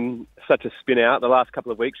 It's been such a spin out the last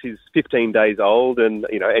couple of weeks. She's 15 days old, and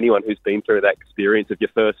anyone who's been through that experience of your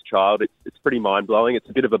first child, it's pretty mind blowing. It's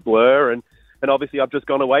a bit of a blur, and obviously I've just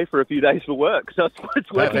gone away for a few days for work, so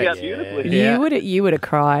it's working out beautifully. You would have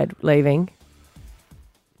cried leaving.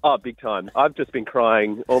 Oh, big time. I've just been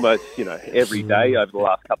crying almost, every day over the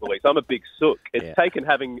last couple of weeks. I'm a big sook. It's taken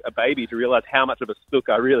having a baby to realise how much of a sook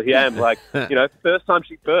I really am. Like, first time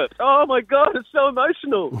she burped. Oh, my God, it's so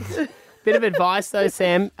emotional. Bit of advice, though,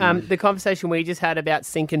 Sam. The conversation we just had about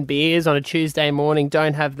sinking beers on a Tuesday morning,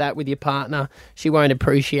 don't have that with your partner. She won't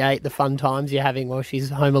appreciate the fun times you're having while she's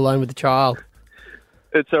home alone with the child.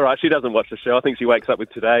 It's all right. She doesn't watch the show. I think she wakes up with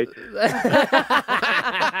Today.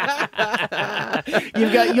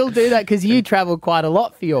 You'll do that because you travel quite a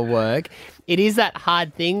lot for your work. It is that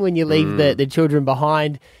hard thing when you leave the children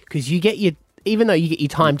behind because you get even though you get your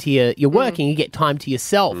time to you're working, you get time to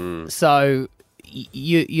yourself. So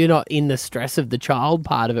you're not in the stress of the child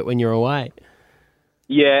part of it when you're away.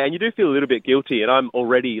 Yeah, and you do feel a little bit guilty, and I'm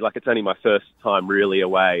already, it's only my first time really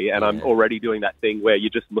away, and I'm already doing that thing where you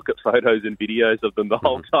just look at photos and videos of them the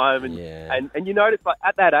whole time, and you notice,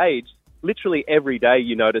 at that age, literally every day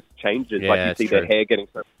you notice changes, you see their hair getting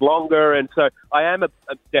so much longer, and so I am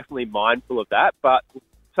definitely mindful of that, but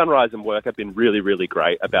Sunrise and work have been really, really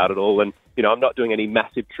great about it all, and I'm not doing any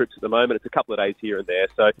massive trips at the moment. It's a couple of days here and there,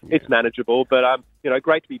 so it's manageable. But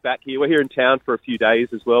great to be back here. We're here in town for a few days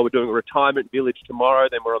as well. We're doing a retirement village tomorrow.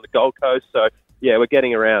 Then we're on the Gold Coast. So yeah, we're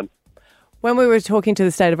getting around. When we were talking to the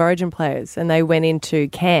State of Origin players and they went into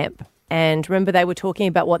camp, and remember they were talking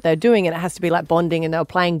about what they're doing, and it has to be like bonding, and they were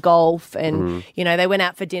playing golf, and they went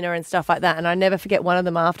out for dinner and stuff like that. And I never forget, one of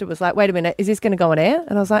them after was like, "Wait a minute, is this going to go on air?"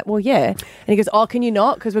 And I was like, "Well, yeah." And he goes, "Oh, can you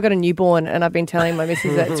not? Because we've got a newborn, and I've been telling my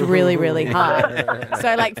missus that it's really, really hard.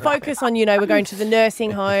 So focus on we're going to the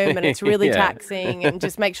nursing home, and it's really taxing, and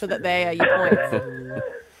just make sure that they are your points."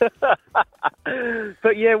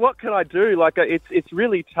 But yeah, what can I do? It's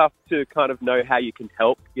really tough to kind of know how you can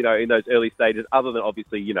help, in those early stages, other than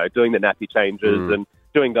obviously, doing the nappy changes and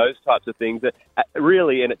doing those types of things.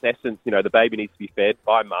 Really, in its essence, the baby needs to be fed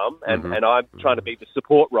by mum, and I'm trying to be the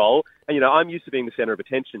support role. And, I'm used to being the centre of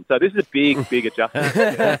attention. So this is a big, big adjustment.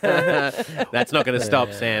 That's not going to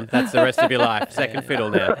stop, Sam. That's the rest of your life. Second fiddle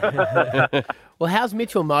now. Well, how's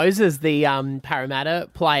Mitchell Moses, the Parramatta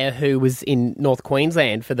player who was in North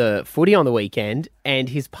Queensland for the footy on the weekend, and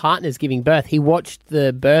his partner's giving birth? He watched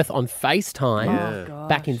the birth on FaceTime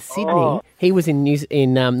back in Sydney. He was in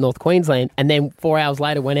North Queensland, and then 4 hours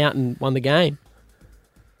later went out and won the game.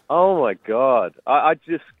 Oh my God! I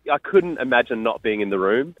couldn't imagine not being in the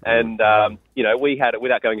room, and we had,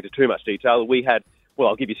 without going into too much detail, we had. Well,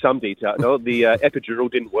 I'll give you some detail. No, the epidural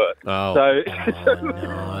didn't work. So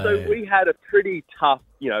we had a pretty tough.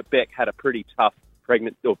 Beck had a pretty tough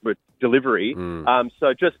delivery.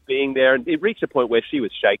 So just being there, and it reached a point where she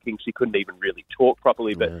was shaking. She couldn't even really talk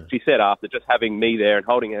properly. But she said after, just having me there and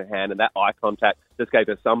holding her hand and that eye contact just gave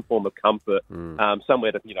her some form of comfort,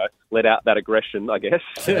 somewhere to let out that aggression, I guess.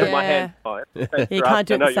 My hand's fine. You can't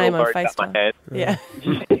do it the same on FaceTime. Yeah,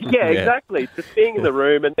 exactly. Just being in the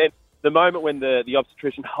room, and then the moment when the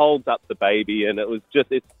obstetrician holds up the baby, and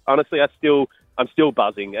it's honestly, I'm still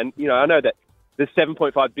buzzing, and I know that there's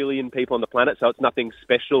 7.5 billion people on the planet, so it's nothing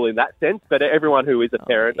special in that sense. But everyone who is a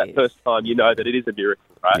parent, that first time, that it is a miracle,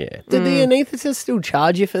 right? Yeah. Do the anaesthetists still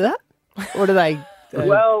charge you for that, or do they?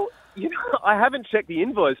 Well, I haven't checked the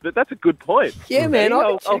invoice, but that's a good point. Yeah, man,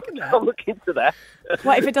 I'll look into that.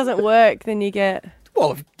 What if it doesn't work? Then you get.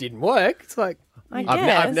 Well, if it didn't work, it's like.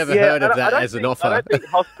 I've never heard of that as an offer. I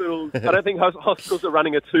don't think hospitals are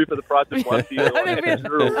running a 2 for the price of 1 deal.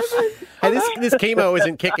 Hey, this chemo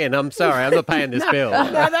isn't kicking. I'm sorry, I'm not paying this bill.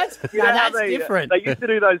 No, that's different. They used to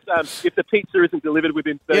do those. If the pizza isn't delivered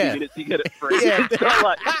within 30 minutes, you get it free. It's not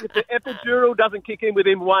like if the epidural doesn't kick in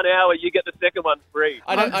within 1 hour, you get the second one free.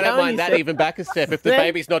 I don't mind that even back a step. If the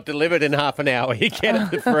baby's not delivered in half an hour, you get it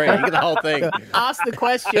for free. You get the whole thing. Ask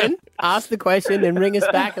the question, and ring us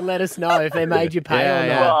back and let us know if they made you pay or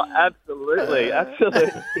not. Well, absolutely.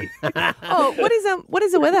 What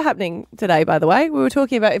is the weather happening today? By the way, we were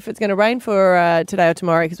talking about if it's going to rain for today or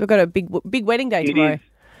tomorrow because we've got a big wedding day tomorrow.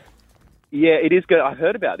 Yeah, it is good. I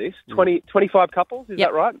heard about this. 25 couples, is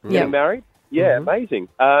that right? Yep. Getting married? Yeah, amazing.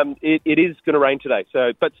 It is going to rain today,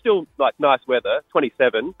 but still like nice weather,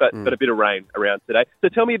 27, but a bit of rain around today. So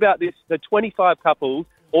tell me about this. The 25 couples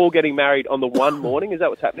all getting married on the one morning. Is that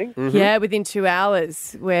what's happening? Yeah, within 2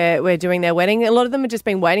 hours we're doing their wedding. A lot of them have just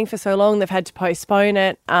been waiting for so long they've had to postpone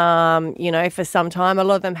it, for some time. A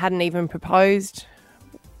lot of them hadn't even proposed,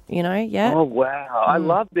 yet. Oh, wow. I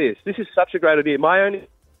love this. This is such a great idea. My only...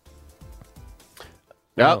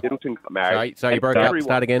 Middleton got married. So you broke up.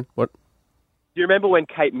 Start again. What? Do you remember when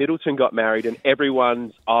Kate Middleton got married and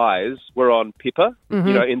everyone's eyes were on Pippa,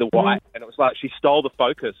 in the white, and it was like she stole the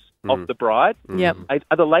focus of the bride? Yep.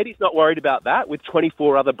 Are the ladies not worried about that with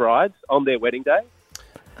 24 other brides on their wedding day?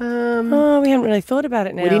 We haven't really thought about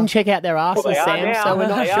it now. We didn't check out their arses, Well, Sam, so we're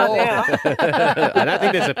not sure. I don't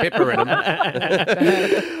think there's a Pippa in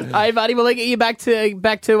them. Hey, buddy, we'll get you back to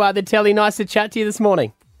the telly. Nice to chat to you this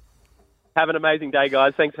morning. Have an amazing day,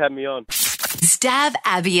 guys. Thanks for having me on. Stab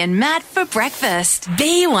Abby and Matt for breakfast.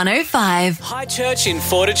 B105. High Church in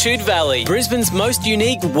Fortitude Valley, Brisbane's most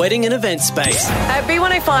unique wedding and event space. At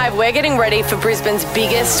B105, we're getting ready for Brisbane's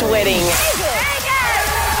biggest wedding.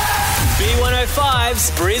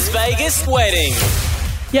 B105's Bris Vegas wedding.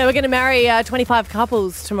 Yeah, we're going to marry 25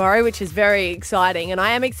 couples tomorrow, which is very exciting. And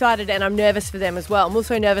I am excited and I'm nervous for them as well. I'm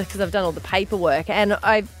also nervous because I've done all the paperwork. And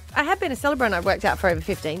I have been a celebrant. I've worked out for over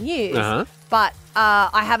 15 years. But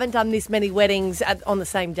I haven't done this many weddings on the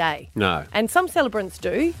same day. No. And some celebrants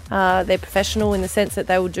do. They're professional in the sense that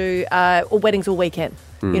they will do weddings all weekend.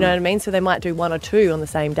 You know what I mean? So they might do 1 or 2 on the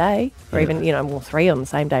same day, or even, 3 on the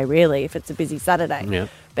same day, really, if it's a busy Saturday. Yeah.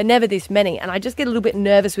 But never this many. And I just get a little bit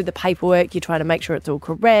nervous with the paperwork. You're trying to make sure it's all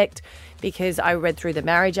correct because I read through the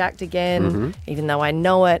Marriage Act again, even though I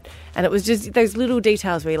know it. And it was just those little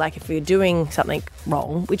details where, like, if you're doing something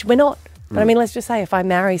wrong, which we're not. But, I mean, let's just say if I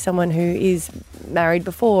marry someone who is married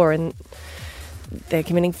before and they're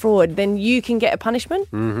committing fraud, then you can get a punishment.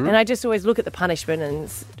 And I just always look at the punishment and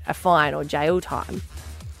it's a fine or jail time.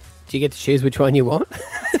 Do you get to choose which one you want?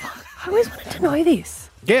 I always wanted to know this.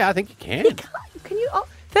 Yeah, I think you can. Can you?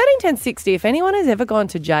 131060, if anyone has ever gone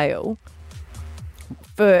to jail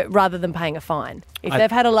for rather than paying a fine, if they've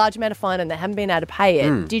had a large amount of fine and they haven't been able to pay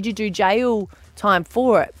it, did you do jail time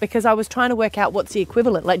for it? Because I was trying to work out what's the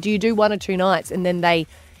equivalent. Like, do you do 1 or 2 nights and then they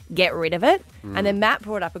get rid of it? And then Matt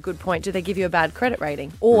brought up a good point. Do they give you a bad credit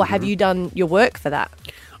rating? Or have you done your work for that?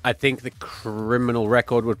 I think the criminal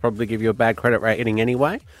record would probably give you a bad credit rating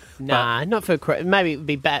anyway. Nah, not for maybe it would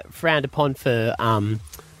be frowned upon for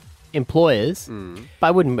employers, but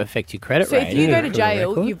it wouldn't affect your credit So rating. if you go to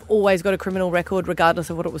jail, you've always got a criminal record regardless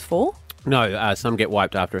of what it was for? No, some get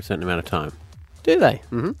wiped after a certain amount of time. Do they?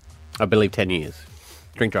 I believe 10 years.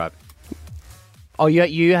 Drink drive. Oh,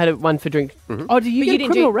 you had one for drink. Oh, do you get a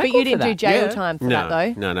criminal record But you didn't for do that? jail time for that,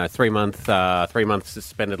 though? No. 3 month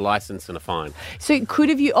suspended license and a fine. So could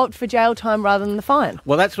have you opted for jail time rather than the fine?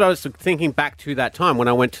 Well, that's what I was thinking back to that time when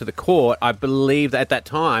I went to the court. I believe that at that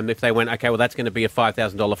time, if they went, okay, well, that's going to be a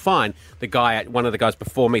 $5,000 fine, one of the guys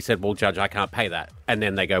before me said, well, Judge, I can't pay that. And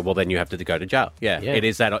then they go, well, then you have to go to jail. Yeah. It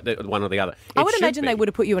is that one or the other. I would imagine they would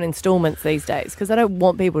have put you in installments these days because they don't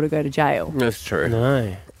want people to go to jail. That's true.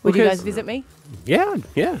 No. Would you guys visit me? Yeah.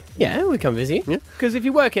 Yeah, we come visit you. Because if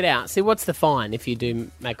you work it out, see, what's the fine if you do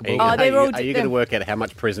make a ball? they're all Are you going to work out how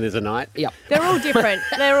much prison is a night? Yep. They're all different.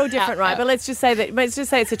 Right? But let's just say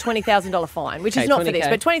it's a $20,000 fine, which is not for this,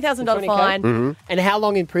 but $20,000 fine. And how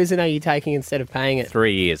long in prison are you taking instead of paying it?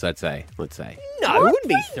 3 years, I'd say. Let's say. No, it wouldn't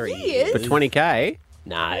be 3 years. For $20K?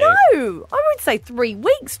 No, I would say 3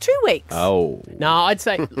 weeks, 2 weeks. Oh. No, I'd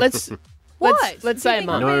say let's say a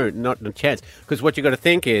month. No, not a chance. Because what you got to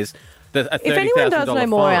think is that a $30,000 If anyone does know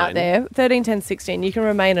more fine, out there, 13, 10, 16, you can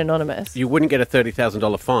remain anonymous. You wouldn't get a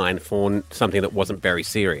 $30,000 fine for something that wasn't very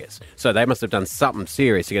serious. So they must have done something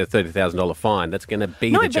serious to get a $30,000 fine. That's going to be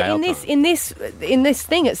the jail time. in this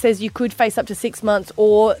thing, it says you could face up to 6 months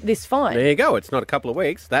or this fine. There you go. It's not a couple of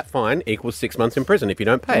weeks. That fine equals 6 months in prison if you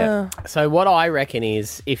don't pay it. So what I reckon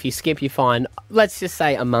is if you skip your fine, let's just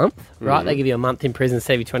say a month, right? They give you a month in prison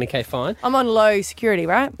instead of your $20K fine. I'm on low security,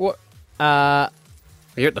 right? What?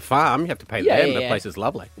 You're at the farm. You have to pay them. The place is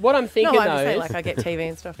lovely. What I'm thinking, I'm just saying, is... like, I get TV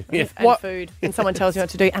and stuff Yeah. and food, and someone tells me what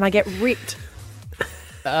to do, and I get ripped.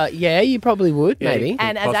 Yeah, you probably would, maybe.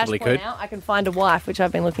 And as Ash possibly pointed could. out, I can find a wife, which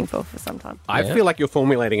I've been looking for some time. I feel like you're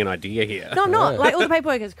formulating an idea here. No, I'm not. Like, all the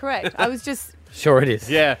paperwork is correct. I was just... Sure it is.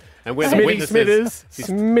 Yeah. And we're the Smithy witnesses. Smithers.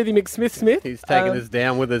 Smithy McSmith. He's taking us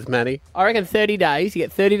down with us, Matty. I reckon 30 days. You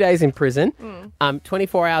get 30 days in prison,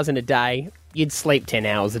 24 hours in a day, you'd sleep 10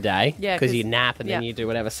 hours a day Yeah, because 'cause- you nap and then yeah. you do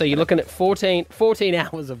whatever. So you're looking at 14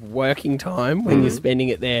 hours of working time when you're spending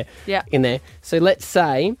it there Yeah. in there. So let's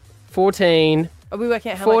say 14 Are we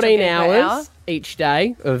working out how much I'm 14 getting per hours hour? each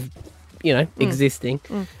day of, existing.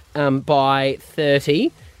 Mm. By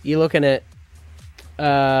 30, you're looking at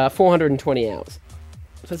 420 hours.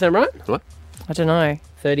 Does that sound right? What? I don't know.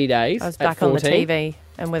 30 days. I was at back on the 14. TV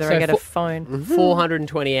and whether So I get a phone.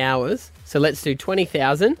 420 hours. So let's do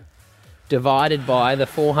 20,000 divided by the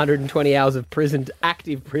 420 hours of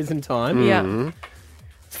active prison time. Yeah.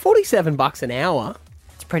 It's $47 an hour.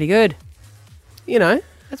 It's pretty good.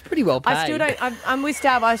 That's pretty well paid. I still don't. I'm with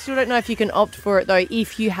Stav. I still don't know if you can opt for it though.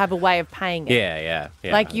 If you have a way of paying it, Yeah.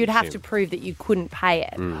 like you'd have to prove that you couldn't pay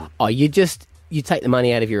it. Oh, you take the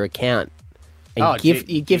money out of your account and Oh, gift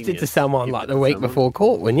it to genius. someone like the week before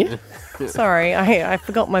court, wouldn't you? Sorry, I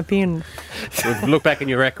forgot my pin. We've looked back in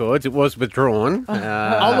your records. It was withdrawn.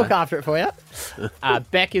 I'll look after it for you.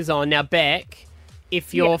 Beck is on. Now, Beck,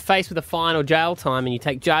 if you're faced with a fine or jail time and you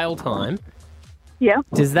take jail time,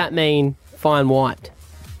 does that mean fine wiped?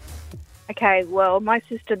 Okay, well, my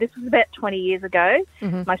sister, this was about 20 years ago.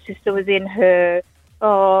 Mm-hmm. My sister was in her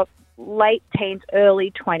late teens,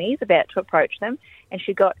 early 20s, about to approach them, and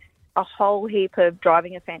she got a whole heap of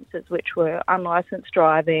driving offences, which were unlicensed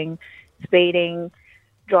driving, speeding,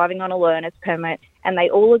 driving on a learner's permit, and they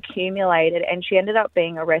all accumulated, and she ended up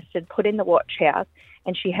being arrested, put in the watch house,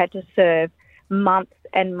 and she had to serve months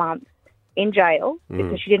and months in jail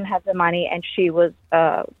because she didn't have the money, and she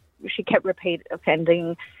kept repeat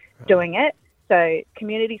offending doing it. So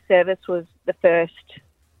community service was the first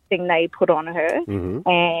thing they put on her,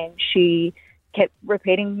 and she kept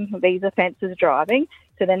repeating these offences driving.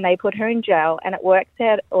 So then they put her in jail, and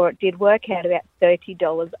it did work out about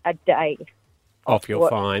 $30 a day. Off your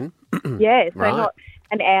fine. Yeah, so Right. not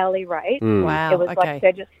an hourly rate. Wow. It was okay.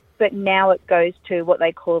 like but now it goes to what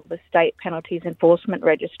they call the State Penalties Enforcement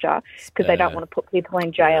Register because they don't want to put people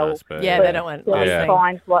in jail. Yeah, they don't want silly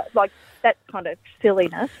fines like that kind of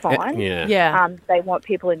silliness fine. Yeah. They want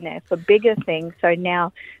people in there for bigger things. So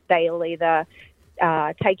now they'll either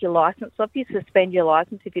take your license off you, suspend your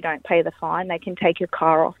license if you don't pay the fine. They can take your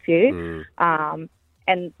car off you,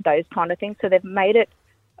 and those kind of things. So they've made it,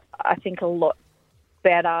 I think, a lot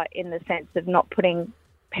better in the sense of not putting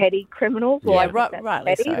petty criminals. Yeah.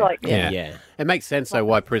 Rightly petty, so. Yeah. It makes sense, though,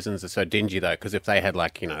 why prisons are so dingy, though, because if they had,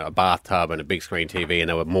 a bathtub and a big screen TV and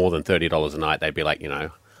they were more than $30 a night, they'd be like,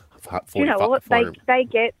 40, You know what? 400. They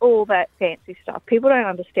get all that fancy stuff. People don't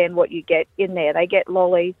understand what you get in there. They get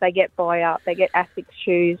lollies, they get buy-up, they get ASICS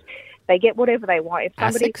shoes, they get whatever they want. If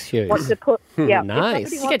somebody ASICS shoes? wants to put... Yeah,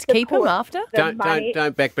 Nice. You get to keep them after? Don't,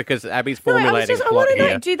 Beck, because Abby's No, formulating I plot want to know,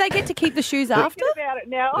 here. do they get to keep the shoes after? about it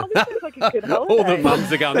now. Oh, this sounds like a good holiday. All the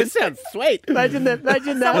mums are going, this sounds sweet. Imagine that.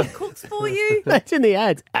 Someone cooks for you. Imagine the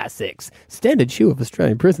ads. ASICS, standard shoe of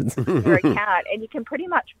Australian prisons. Your account, and you can pretty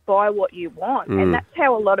much buy what you want. And that's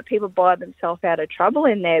how a lot of people buy themselves out of trouble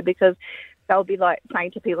in there because they'll be like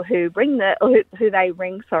saying to people who they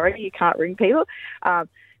ring, sorry, you can't ring people,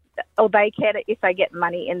 or they can if they get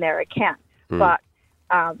money in their account. But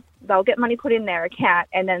they'll get money put in their account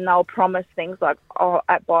and then they'll promise things like,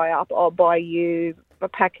 at buy-up, I'll buy you a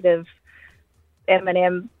packet of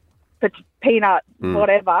M&M peanut,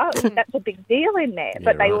 whatever. That's a big deal in there.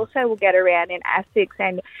 But they also will get around in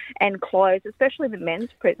ASICS and clothes, especially the men's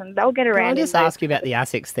prison. They'll get Can around I just in ask you about the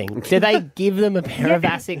ASICS thing? Do they give them a pair of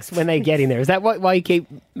ASICS when they get in there? Is that why you keep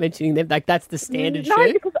mentioning them? Like, that's the standard No,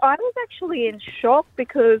 shoe? because I was actually in shock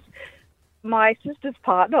because my sister's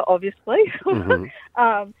partner, obviously,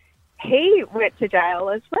 he went to jail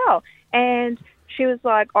as well. And she was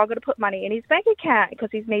like, I've got to put money in his bank account because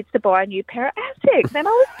he needs to buy a new pair of ASICS. And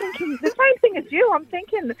I was thinking the same thing as you. I'm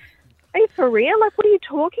thinking, are you for real? Like, what are you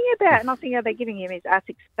talking about? And I think, are they giving him his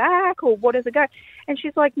ASICS back or what does it go? And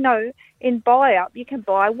she's like, no, in buy-up, you can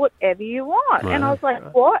buy whatever you want. And I was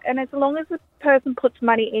like, what? And as long as the person puts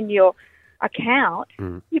money in your account,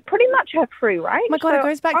 you pretty much have free range. Oh my God, it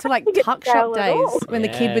goes back to like tuck shop days when the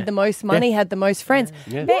kid with the most money had the most friends.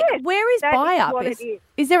 Yeah. Beck, where is that is buy-up? what it is.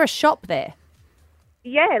 Is there a shop there?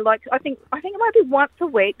 Yeah, like I think it might be once a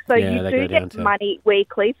week. So Yeah, you they do go down get to- money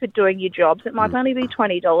weekly for doing your jobs. It might only be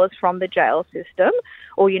 $20 from the jail system,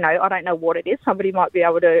 or I don't know what it is. Somebody might be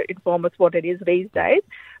able to inform us what it is these days.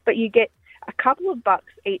 But you get a couple of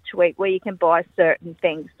bucks each week where you can buy certain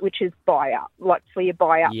things, which is buy up, like for your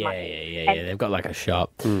buy up money. Yeah. They've got like a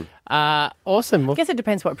shop. Awesome. I Well, guess it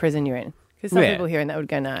depends what prison you're in. Because some Yeah. people hearing that would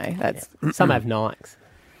go, no, that's... some have Nikes.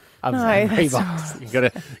 No, that's Reeboks.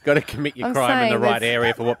 You got to commit your I'm crime in the saying right that's-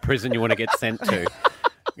 area for what prison you want to get sent to. You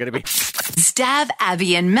got to be. Stab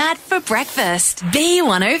Abby and Matt for breakfast.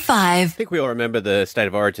 B105. I think we all remember the State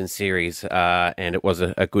of Origin series, and it was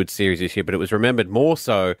a good series this year, but it was remembered more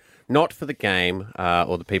so not for the game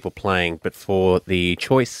or the people playing, but for the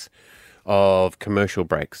choice of commercial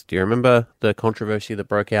breaks. Do you remember the controversy that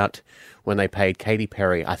broke out when they paid Katy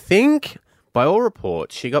Perry? I think, by all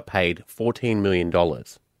reports, she got paid $14 million.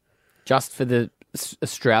 Just for the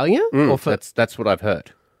Australia? Or for... That's what I've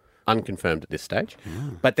heard. Unconfirmed at this stage.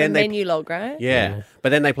 But then the menu log, right? Yeah. But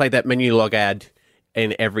then they played that menu log ad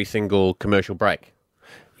in every single commercial break.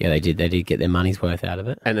 Yeah, they did. They did get their money's worth out of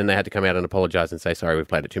it. And then they had to come out and apologise and say, sorry, we've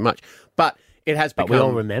played it too much. But it has become... But we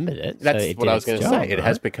all remembered it. That's so it what I was going to say. It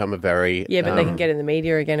has become a very... Yeah, but they can get in the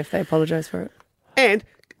media again if they apologise for it. And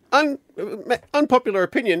unpopular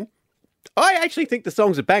opinion, I actually think the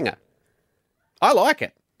song's a banger. I like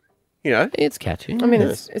it. You know? It's catchy. I mean,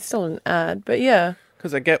 it's still an ad, but yeah.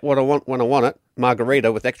 Because I get what I want when I want it.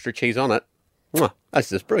 Margarita with extra cheese on it. Mwah, that's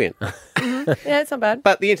just brilliant. Yeah, it's not bad.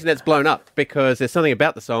 But the internet's blown up because there's something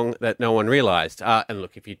about the song that no one realised. And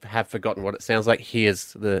look, if you have forgotten what it sounds like,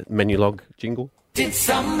 here's the menu log jingle. Did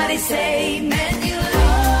somebody say menu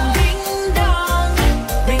log? Ding dong.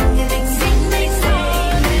 Ring a ding sing they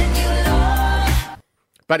say menu log.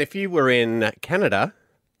 But if you were in Canada,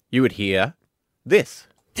 you would hear this.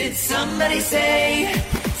 Did somebody say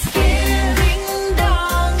scare ding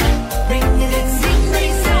dong? Ring a ding sing they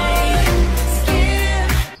say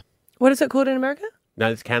scare. What is it called in America? No,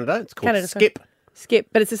 it's Canada. It's called Canada, Skip. Skip,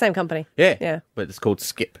 but it's the same company. Yeah. Yeah. But it's called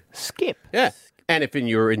Skip. Skip. Yeah. And if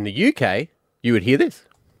you were in the UK, you would hear this.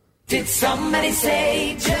 Did somebody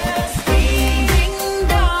say just ding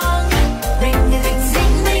dong? Ring a ding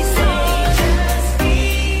sing they say just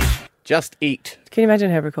eat. Just eat. Can you imagine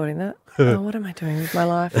her recording that? Oh, what am I doing with my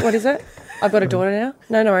life? What is it? I've got a daughter now.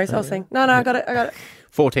 No worries. I'll sing. No, I got it.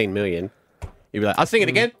 14 million. You'd be like, I'll sing it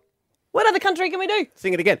again. What other country can we do?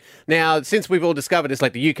 Sing it again. Now, since we've all discovered this,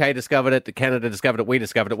 like the UK discovered it, the Canada discovered it, we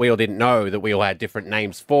discovered it, we all didn't know that we all had different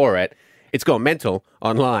names for it. It's gone mental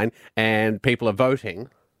online, and people are voting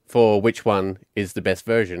for which one is the best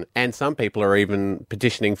version. And some people are even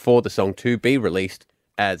petitioning for the song to be released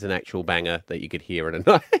as an actual banger that you could hear at a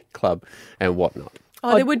nightclub and whatnot.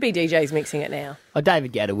 Oh, there would be DJs mixing it now. Oh,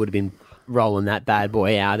 David Guetta would have been rolling that bad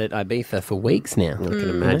boy out at Ibiza for weeks now. I can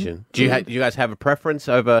imagine. Do you guys have a preference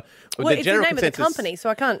over Well, the it's general the name consensus? of the company, so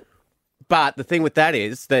I can't... But the thing with that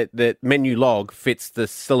is that menu log fits the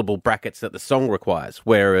syllable brackets that the song requires,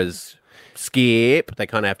 whereas skip, they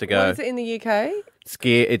kind of have to go... What is it in the UK?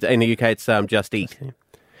 Skip, in the UK, it's just eat.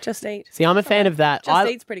 Just Eat. See, I'm a fan of that. Just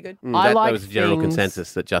Eat's pretty good. I like that was a general things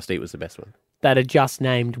consensus that Just Eat was the best one. that are just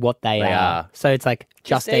named what they are. So it's like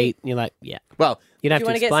Just Eat. And you're like, yeah. Well, you don't Do you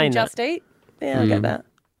have want to to get some explain that. Just Eat? Yeah, I get that.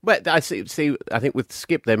 But I see. I think with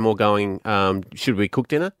Skip, they're more going, should we cook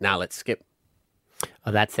dinner? Nah, let's skip.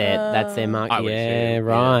 Oh, that's it. That's their mark. I would Yeah, assume.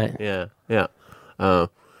 right. Yeah.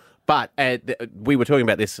 But we were talking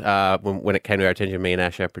about this when it came to our attention, me and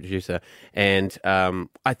Ash, our producer, and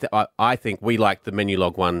I think we like the menu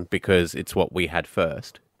log one because it's what we had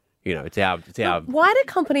first. You know, it's our. Why do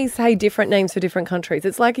companies say different names for different countries?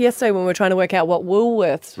 It's like yesterday when we were trying to work out what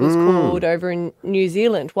Woolworths was called over in New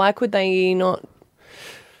Zealand. Why could they not?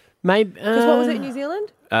 Maybe Because what was it in New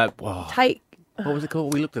Zealand? Take. What was it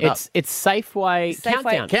called? We looked it up. It's Safeway.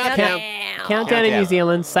 Safeway. Countdown in New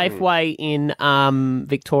Zealand, Safeway in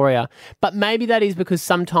Victoria. But maybe that is because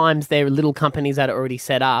sometimes there are little companies that are already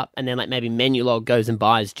set up, and then like maybe Menulog goes and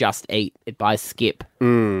buys Just Eat. It buys Skip,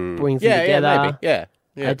 brings them together. Yeah, maybe.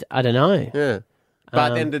 Yeah. I don't know. Yeah.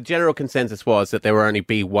 But then the general consensus was that there will only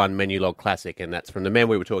be one Menulog classic, and that's from the man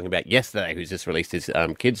we were talking about yesterday, who's just released his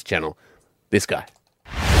kids channel. This guy.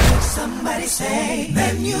 Somebody say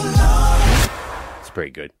Menulog. It's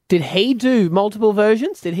pretty good. Did he do multiple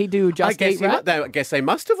versions? Did he do Just Eat rap? I guess they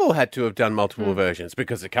must have all had to have done multiple versions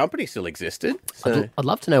because the company still existed. So. I'd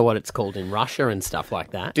love to know what it's called in Russia and stuff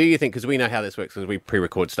like that. Do you think, because we know how this works because we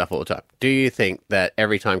pre-record stuff all the time, do you think that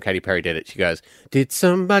every time Katy Perry did it, she goes, did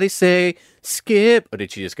somebody say skip? Or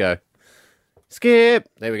did she just go, skip?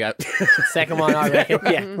 There we go. Second one, I reckon.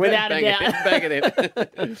 Yeah, without a doubt. Bang it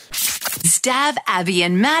in. Stab Abby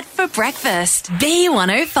and Matt for breakfast.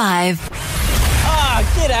 B105.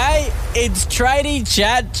 G'day. It's Tradie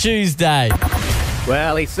Chat Tuesday.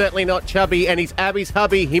 Well, he's certainly not chubby, and he's Abby's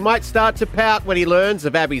hubby. He might start to pout when he learns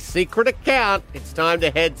of Abby's secret account. It's time to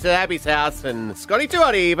head to Abby's house and Scotty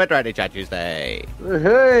Tuotti for Tradie Chat Tuesday.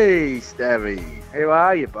 Hey, Stabby. How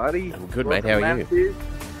are you, buddy? I'm good, mate. How are you? Matthew?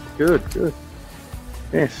 Good.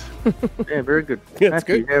 Yes. Yeah, very good. That's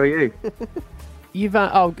Matthew, good. how are you? You've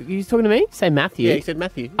you talking to me? Say Matthew. Yeah, he said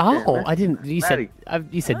Matthew. Oh, Yeah, I didn't. You said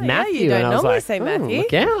Matthew. you don't and I was normally like, say "Oh, Matthew."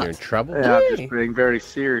 Look out! You're in trouble. Yeah, I'm just being very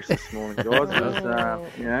serious this morning,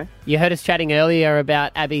 guys. You heard us chatting earlier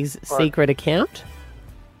about Abby's secret account.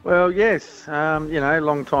 Well, yes.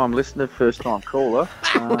 Long time listener, first time caller.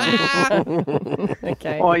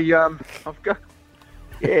 Okay. I've got.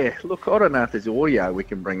 Yeah, look, I don't know if there's audio we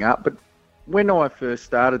can bring up, but when I first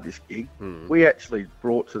started this gig, we actually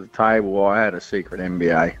brought to the table I had a secret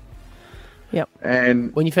MBA. Yep.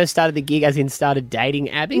 And when you first started the gig, as in started dating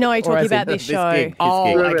Abby? No, you're Or talking as in about this show. gig? Oh,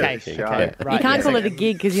 gig. okay. This show. Okay. Right, You can't call it a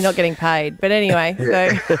gig because you're not getting paid. But anyway, so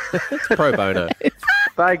It's pro bono.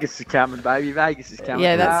 Vegas is coming, baby. Vegas is coming.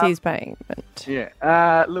 yeah, that's his payment. Yeah.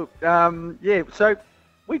 So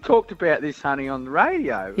we talked about this, honey, on the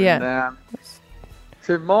radio. Yeah. And,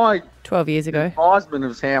 to my 12 years ago. advisement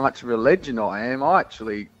of how much of a legend I am, I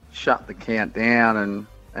actually shut the count down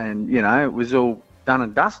and it was all done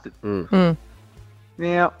and dusted.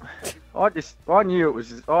 Now, I knew it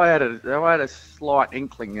was. I had a slight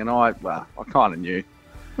inkling, and I kind of knew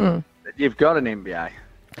that you've got an MBA.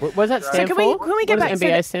 What does that So stand can for? we get What back does to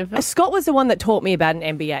MBA stand for? Scott was the one that taught me about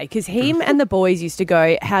an MBA because him and the boys used to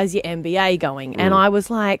go, "How's your MBA going?" And I was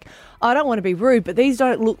like, I don't want to be rude, but these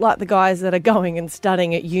don't look like the guys that are going and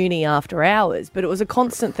studying at uni after hours. But it was a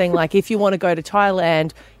constant thing, like if you want to go to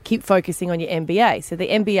Thailand, keep focusing on your MBA. So the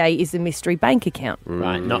MBA is the mystery bank account.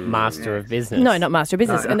 Right, not master of business. No, not master of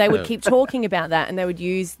business. And they would keep talking about that and they would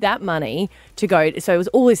use that money to go. So it was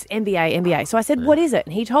always MBA. So I said, what is it?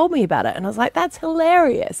 And he told me about it. And I was like, that's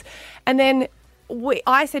hilarious. And then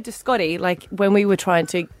I said to Scotty, like when we were trying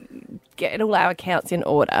to get all our accounts in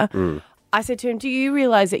order, I said to him, do you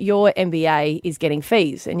realise that your MBA is getting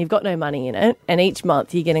fees and you've got no money in it and each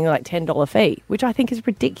month you're getting like $10 fee, which I think is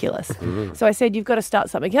ridiculous. So I said, you've got to start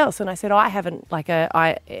something else. And I said, I haven't like ING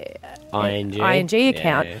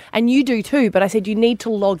account and you do too. But I said, you need to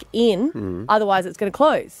log in, otherwise it's going to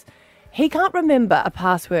close. He can't remember a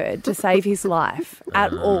password to save his life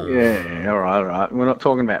at all. Yeah, all right. We're not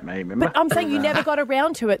talking about me, remember? But I'm saying you never got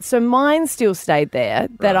around to it. So mine still stayed there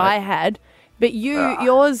that I had. But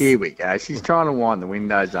yours... Here we go. She's trying to wind the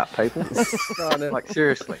windows up, people. Like,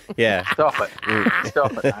 seriously. Yeah. Stop it.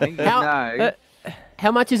 Stop it, honey.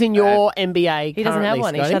 How much is in your MBA He doesn't have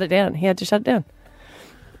one. Scotty? He shut it down. He had to shut it down.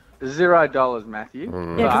 $0, Matthew.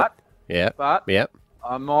 But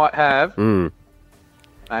I might have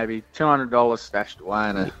maybe $200 stashed away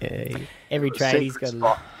in a... Every tradie's got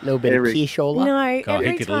a little bit of cash all up. No, God,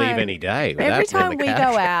 he could leave any day. Every time we go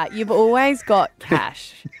out, you've always got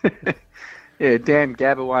cash. Yeah, Dan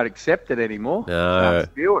Gabba won't accept it anymore. No.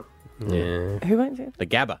 Who won't do it? The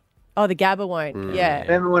Gabba. Oh, the Gabba won't. Yeah.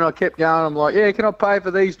 Remember when I kept going, I'm like, can I pay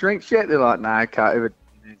for these drinks yet? They're like, no, COVID.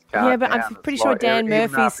 Yeah, but I'm pretty sure Dan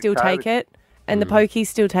Murphy's still take it and the Pokies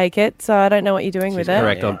still take it, so I don't know what you're doing with it.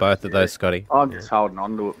 Correct on both of those, Scotty. I'm just holding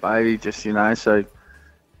on to it, baby, just, so...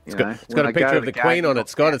 It's got a picture of the Queen on it,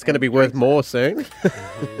 Scott. It's going to be worth more soon.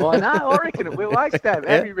 Well, no, I reckon it will.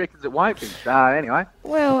 Abby reckons it won't be. Anyway.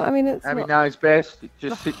 Well, I mean, it's Abby knows best. It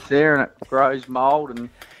just sits there and it grows mould and...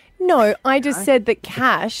 No, I just said that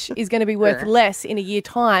cash is going to be worth less in a year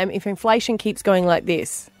time if inflation keeps going like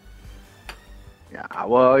this. Yeah,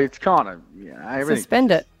 well, it's kind of, everything...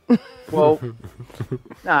 Suspend it. Well,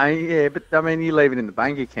 no, but I mean, you leave it in the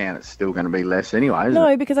bank account, it's still going to be less anyway, isn't it?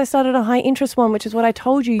 No, because I started a high interest one, which is what I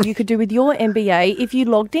told you could do with your MBA if you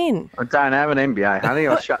logged in. I don't have an MBA, honey.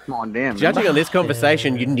 I shut mine down. Judging on this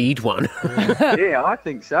conversation, you need one. Yeah, I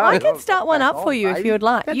think so. I can start one up for you if you would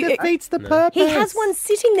like. That defeats the purpose. He has one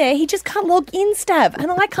sitting there. He just can't log in, Stav.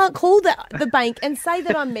 And I can't call the bank and say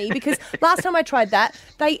that I'm me because last time I tried that,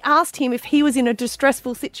 they asked him if he was in a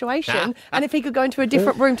distressful situation and if he could go into a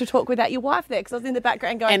different room to talk without your wife there because I was in the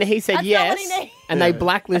background going, and he said "That's yes, not what he needs." and they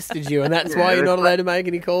blacklisted you, and that's why you're not allowed to make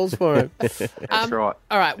any calls for him. That's right.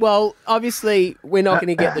 All right, well, obviously, we're not going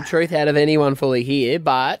to get the truth out of anyone fully here,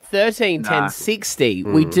 but 13 10 60,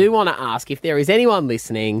 we do want to ask if there is anyone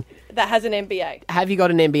listening that has an MBA. Have you got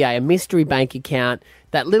an MBA, a mystery bank account,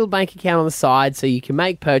 that little bank account on the side so you can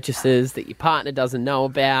make purchases that your partner doesn't know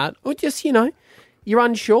about, or just, you're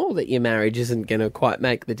unsure that your marriage isn't going to quite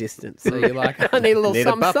make the distance. So you're like, I need a little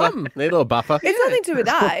something. Need a little buffer. It's nothing to do with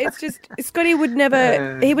that. It's just Scotty would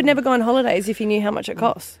never go on holidays if he knew how much it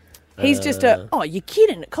costs. He's just you're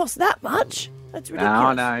kidding, it costs that much? That's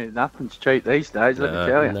ridiculous. No, nothing's cheap these days, let me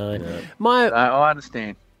tell you. No. I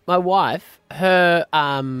understand. My wife, her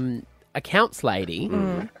accounts lady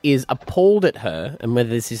is appalled at her, and whether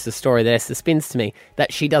this is the story there suspends to me,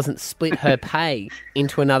 that she doesn't split her pay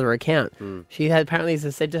into another account. She apparently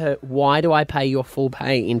has said to her, why do I pay your full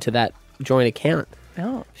pay into that joint account?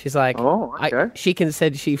 Oh. She's like, Oh, okay. she can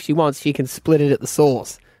said if she wants, she can split it at the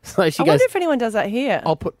source. So she I goes, wonder if anyone does that here.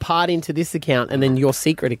 I'll put part into this account, and then your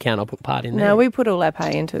secret account, I'll put part in there. No, we put all our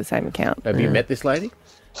pay into the same account. Have you met this lady?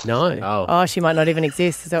 No. Oh. Oh, she might not even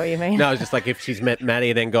exist. Is that what you mean? No, it's just like if she's met Maddie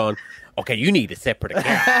and then gone, okay, you need a separate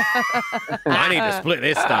account. I need to split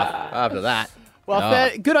this stuff after that.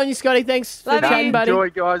 Well, good on you, Scotty. Thanks for Love you. chatting, buddy. Enjoy,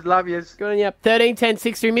 guys. Love yous. Good on you. 13, 10,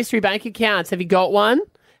 63 mystery bank accounts. Have you got one?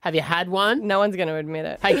 Have you had one? No one's going to admit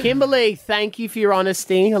it. Hey, Kimberly, thank you for your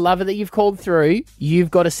honesty. I love it that you've called through. You've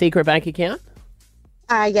got a secret bank account?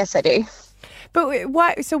 Yes, I do. But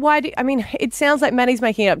why? So why do? I mean, it sounds like Maddie's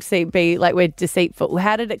making it up to be like we're deceitful.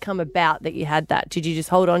 How did it come about that you had that? Did you just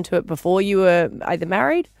hold on to it before you were either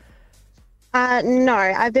married? No,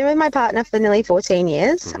 I've been with my partner for nearly 14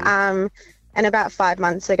 years. And about 5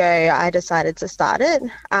 months ago, I decided to start it.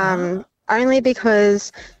 Only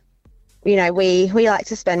because, we like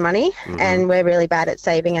to spend money and we're really bad at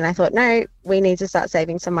saving. And I thought, no, we need to start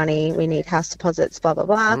saving some money. We need house deposits, blah, blah,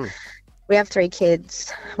 blah. We have 3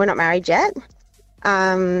 kids. We're not married yet.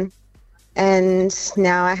 And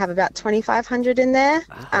now I have about $2,500 in there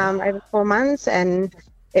over 4 months, and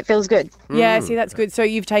it feels good. Yeah, see, that's good. So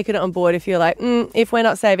you've taken it on board if you're like, if we're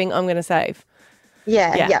not saving, I'm going to save.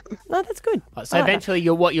 Yeah. No, that's good. So eventually,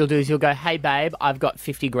 what you'll do is you'll go, hey, babe, I've got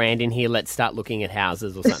 50 grand in here. Let's start looking at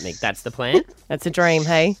houses or something. That's the plan? That's a dream,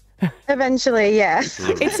 hey? Eventually, yeah.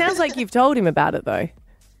 It sounds like you've told him about it, though.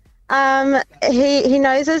 He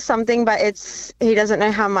knows there's something, but he doesn't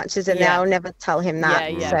know how much is in there. I'll never tell him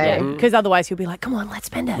that. Because otherwise he'll be like, come on, let's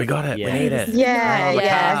spend it. We got it. We need it.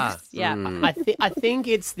 Yeah. I think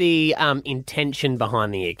it's the intention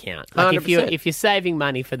behind the account. Like if you're saving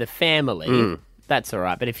money for the family, that's all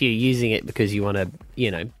right. But if you're using it because you want to,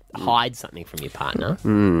 hide something from your partner,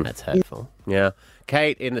 that's hurtful. Yeah.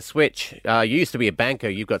 Kate, in the Switch, you used to be a banker.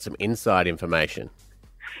 You've got some inside information.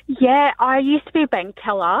 Yeah, I used to be a bank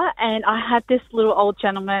teller, and I had this little old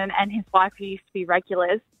gentleman and his wife who used to be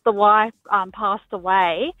regulars. The wife passed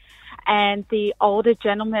away, and the older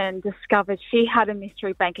gentleman discovered she had a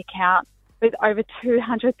mystery bank account with over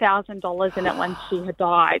 $200,000 in it when she had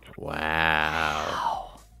died.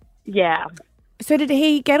 Wow. Yeah. So did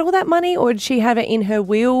he get all that money, or did she have it in her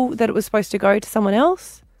will that it was supposed to go to someone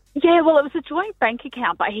else? Yeah, well, it was a joint bank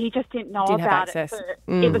account, but he just didn't know Didn't have about access. it.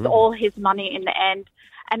 So it was all his money in the end.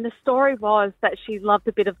 And the story was that she loved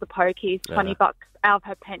a bit of the pokies, $20 out of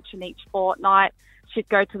her pension each fortnight. She'd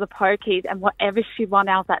go to the pokies, and whatever she won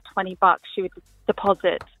out of that $20, she would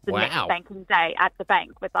deposit the next banking day at the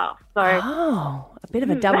bank with us. So, a bit of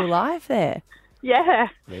a double life there. Yeah.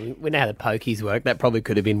 We know how the pokies work. That probably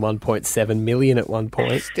could have been 1.7 million at one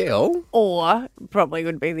point. Still. Or probably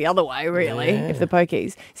would be the other way, really, if the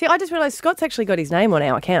pokies. See, I just realised Scott's actually got his name on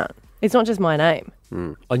our account. It's not just my name.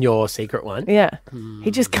 On your secret one? Yeah.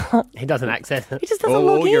 He just can't. He doesn't access it. He just doesn't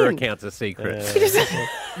log All in. your accounts are secret.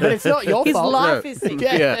 But it's not your His fault. life is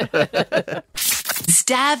secret.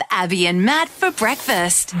 Stab Abby and Matt for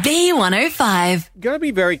breakfast. B105. Got to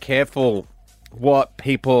be very careful what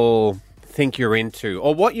people think you're into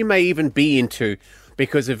or what you may even be into,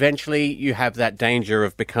 because eventually you have that danger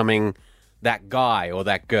of becoming that guy or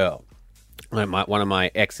that girl. Like one of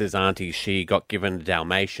my ex's aunties, she got given a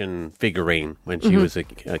Dalmatian figurine when she was a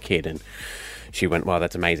kid, and she went, wow,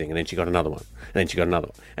 that's amazing. And then she got another one. And then she got another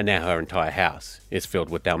one. And now her entire house is filled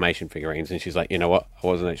with Dalmatian figurines. And she's like, you know what? I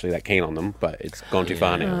wasn't actually that keen on them, but it's gone too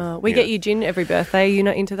far now. We get you gin every birthday. Are you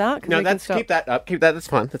not into that? No, keep that up. Keep that. That's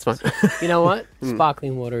fine. That's fine. You know what?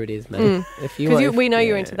 Sparkling water it is, man. Because we know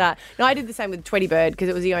you're into that. No, I did the same with Tweety Bird because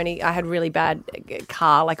it was the only, I had really bad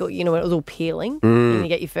car, like, it was all peeling. And you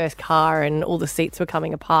get your first car and all the seats were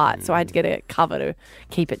coming apart. So I had to get a cover to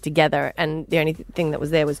keep it together. And the only thing that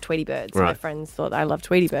was there was Tweety Bird. So my friends thought I loved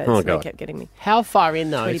Tweety Bird. So they kept getting me. How far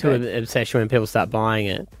in, though, Tweety to Bird. an obsession when people start buying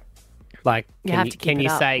it? Like, You have to keep can it you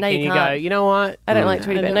up. say, No, can you you can't. go, you know what? I don't like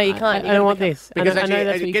Tweety Bird. No, you can't. I don't want this. Because I know actually,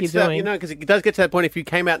 that's what it you gets keep to that, doing. because it does get to that point. If you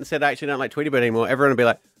came out and said, I actually don't like Tweety Bird anymore, everyone would be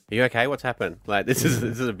like, are you okay? What's happened? Like, this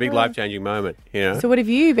is a big life-changing moment, you know? So what have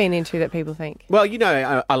you been into that people think? Well,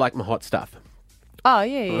 I like my hot stuff. Oh,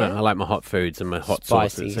 yeah. I like my hot foods and my hot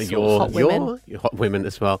Spicy sauces. So sauce. your Hot women. your hot women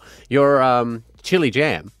as well. Your chili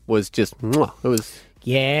jam was just, mwah, it was...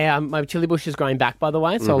 Yeah, my chili bush is growing back, by the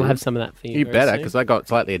way, so I'll have some of that for you. You very better, soon. because I got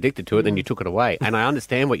slightly addicted to it, then you took it away. And I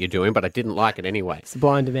understand what you're doing, but I didn't like it anyway. It's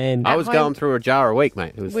supply and demand. I was going through a jar a week,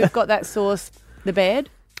 mate. It was... We've got that sauce, the bed.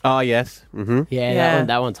 Oh, yes. Mm-hmm. Yeah,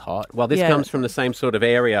 that one's hot. Well, this comes from the same sort of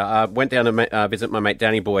area. Went down to visit my mate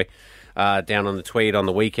Danny Boy down on the Tweed on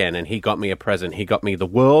the weekend, and he got me a present. He got me the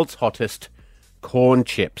world's hottest corn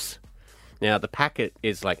chips. Now, the packet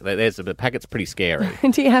is like, the packet's pretty scary.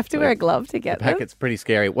 Do you have to wear a glove to get The packet's pretty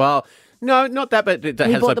scary. Well, no, not that, but it them?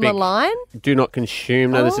 You has bought a them big online? do not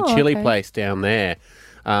consume. No, there's a Oh, chili okay. place down there.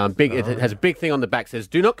 It has a big thing on the back says,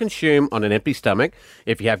 do not consume on an empty stomach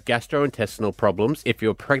if you have gastrointestinal problems, if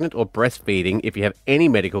you're pregnant or breastfeeding, if you have any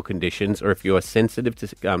medical conditions, or if you are sensitive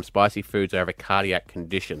to spicy foods or have a cardiac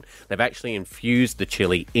condition. They've actually infused the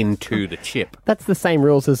chili into the chip. That's the same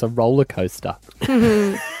rules as a roller coaster.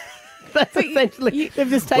 That's essentially, they've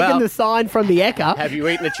just taken Well- the sign from the Ekka. Have you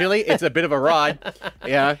eaten the chili? It's a bit of a ride.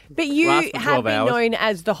 Yeah. But you Lasts for have 12 been hours. known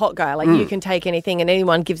as the hot guy. Like, you can take anything and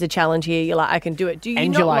anyone gives a challenge here, you're like, I can do it. Do you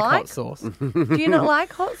And not you like like hot sauce. Do you not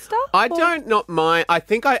like hot stuff? I Or- don't not mind. I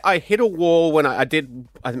think I hit a wall when I did,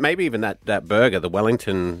 maybe even that burger, the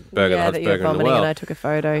Wellington burger, Yeah, the that hottest you were burger in the vomiting world. and I took a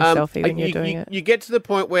photo selfie when you're doing it. You get to the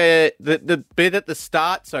point where the bit at the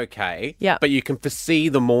start's okay, Yeah. but you can foresee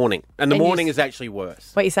the morning, and the And you morning s- is actually worse.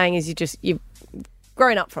 What you're saying is you've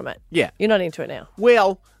grown up from it. Yeah. You're not into it now.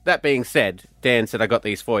 Well, that being said, Dan said, I got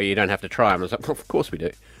these for you. You don't have to try them. I was like, of course we do.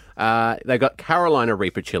 They got Carolina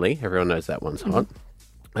Reaper chili. Everyone knows that one's hot.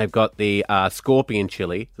 They've got the Scorpion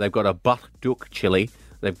chili. They've got a Buck Duck chili.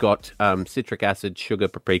 They've got citric acid, sugar,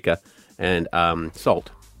 paprika, and salt.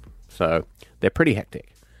 So they're pretty hectic.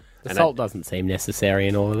 The And salt doesn't seem necessary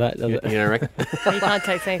in all of that, does it? You know, reckon? You can't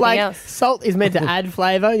taste anything Like, else. salt is meant to add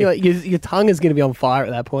flavour. Your tongue is going to be on fire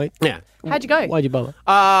at that point. Yeah. How'd you go? Why'd you bother?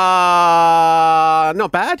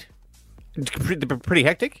 Not bad. Pretty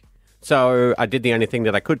hectic. So I did the only thing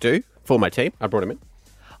that I could do for my team. I brought them in.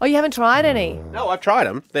 Oh, you haven't tried any? No, I've tried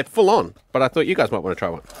them. They're full on. But I thought you guys might want to try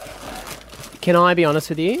one. Can I be honest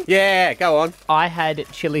with you? Yeah, go on. I had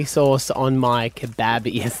chili sauce on my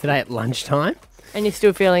kebab yesterday at lunchtime. And you're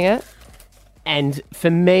still feeling it? And for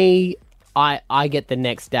me, I get the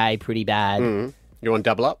next day pretty bad. You want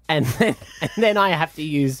double up? And then I have to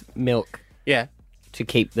use milk Yeah. to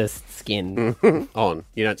keep the skin On.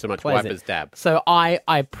 You don't so much pleasant. wipe as dab. So I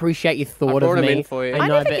appreciate your thought brought of 'em me. in for you. I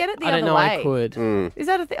know, never but get it the I don't other know I way. could. Is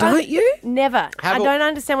that a thing? Don't you? Never. Have I a- don't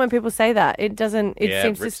understand when people say that. It doesn't. It Yeah,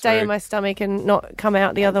 seems to rips stay in through. my stomach and not come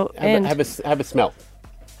out the other end. Have a smell.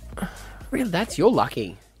 Really, you're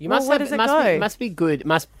lucky. You Well, must where have, does it must go? Be, must be good. It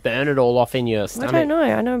must burn it all off in your I stomach. don't know.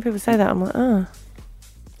 I know when people say that, I'm like, oh.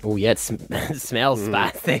 Oh yeah, it smells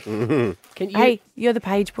spicy. Can you? Hey, you're the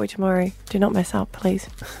page boy tomorrow. Do not mess up, please.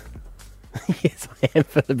 Yes, I am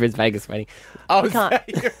for the Bris Vegas wedding. Oh, We can't.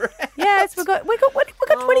 Yes, we got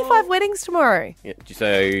 25 weddings tomorrow. Yeah, so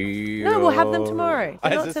No, we'll have them tomorrow,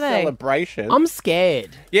 but As not a today. celebration. I'm scared.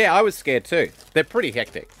 Yeah, I was scared too. They're pretty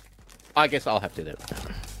hectic. I guess I'll have to do it.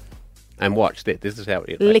 And watch this. This is how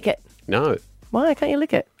it is. Lick it. No. Why can't you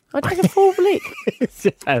lick it? I take a full lick.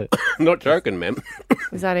 I'm not joking, ma'am.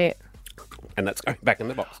 Is that it? And that's going back in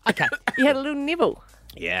the box. Okay. You had a little nibble.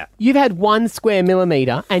 Yeah. You've had 1 square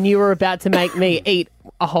millimetre and you were about to make me eat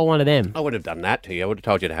a whole one of them. I would have done that to you. I would have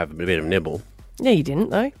told you to have a bit of nibble. No, you didn't,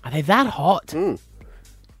 though. Are they that hot?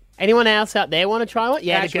 Anyone else out there want to try one?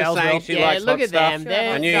 Yeah, Ash the was girls saying will. she Yeah, likes look hot at them. stuff.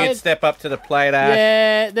 They're, I knew they're- you'd step up to the plate, Ash.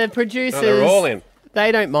 Yeah, the producers. No, they're all in.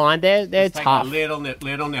 They don't mind. They're Take tough. a little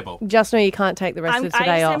nibble. Just know you can't take the rest of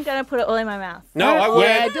today off. I'm going to put it all in my mouth. No, I would.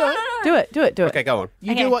 Yeah, do it. Do it. Okay, go on.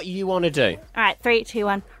 You Okay. do what you want to do. All right, 3, 2,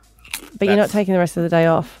 1. But you're not taking the rest of the day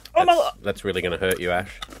off. Oh my god. That's really going to hurt you,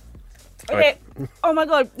 Ash. Okay. Oh my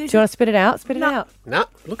god. Do you want to spit it out? Spit it out. No,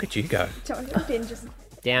 look at you go.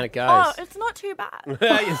 Down it goes. Oh, it's not too bad.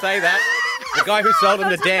 You say that. The guy who sold him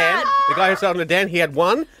to Dan, he had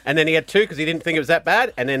 1, and then he had 2 because he didn't think it was that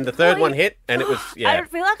bad, and then the third one hit, and it was, I yeah.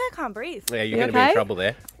 feel like I can't breathe. Yeah, you're You going to be in okay? trouble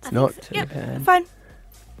there. It's not too Yeah, bad. fine.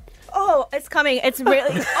 Oh, it's coming. It's really.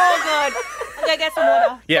 Oh god. I'm gonna get some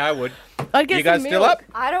water. Yeah, I would. I'd get You guys some still milk. up?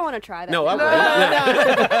 I don't want to try that. No, I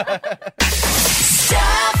would.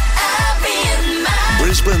 Staff, Abby, and Matt.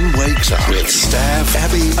 Brisbane wakes up with Staff,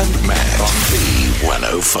 Abby, and Matt on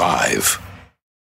B105.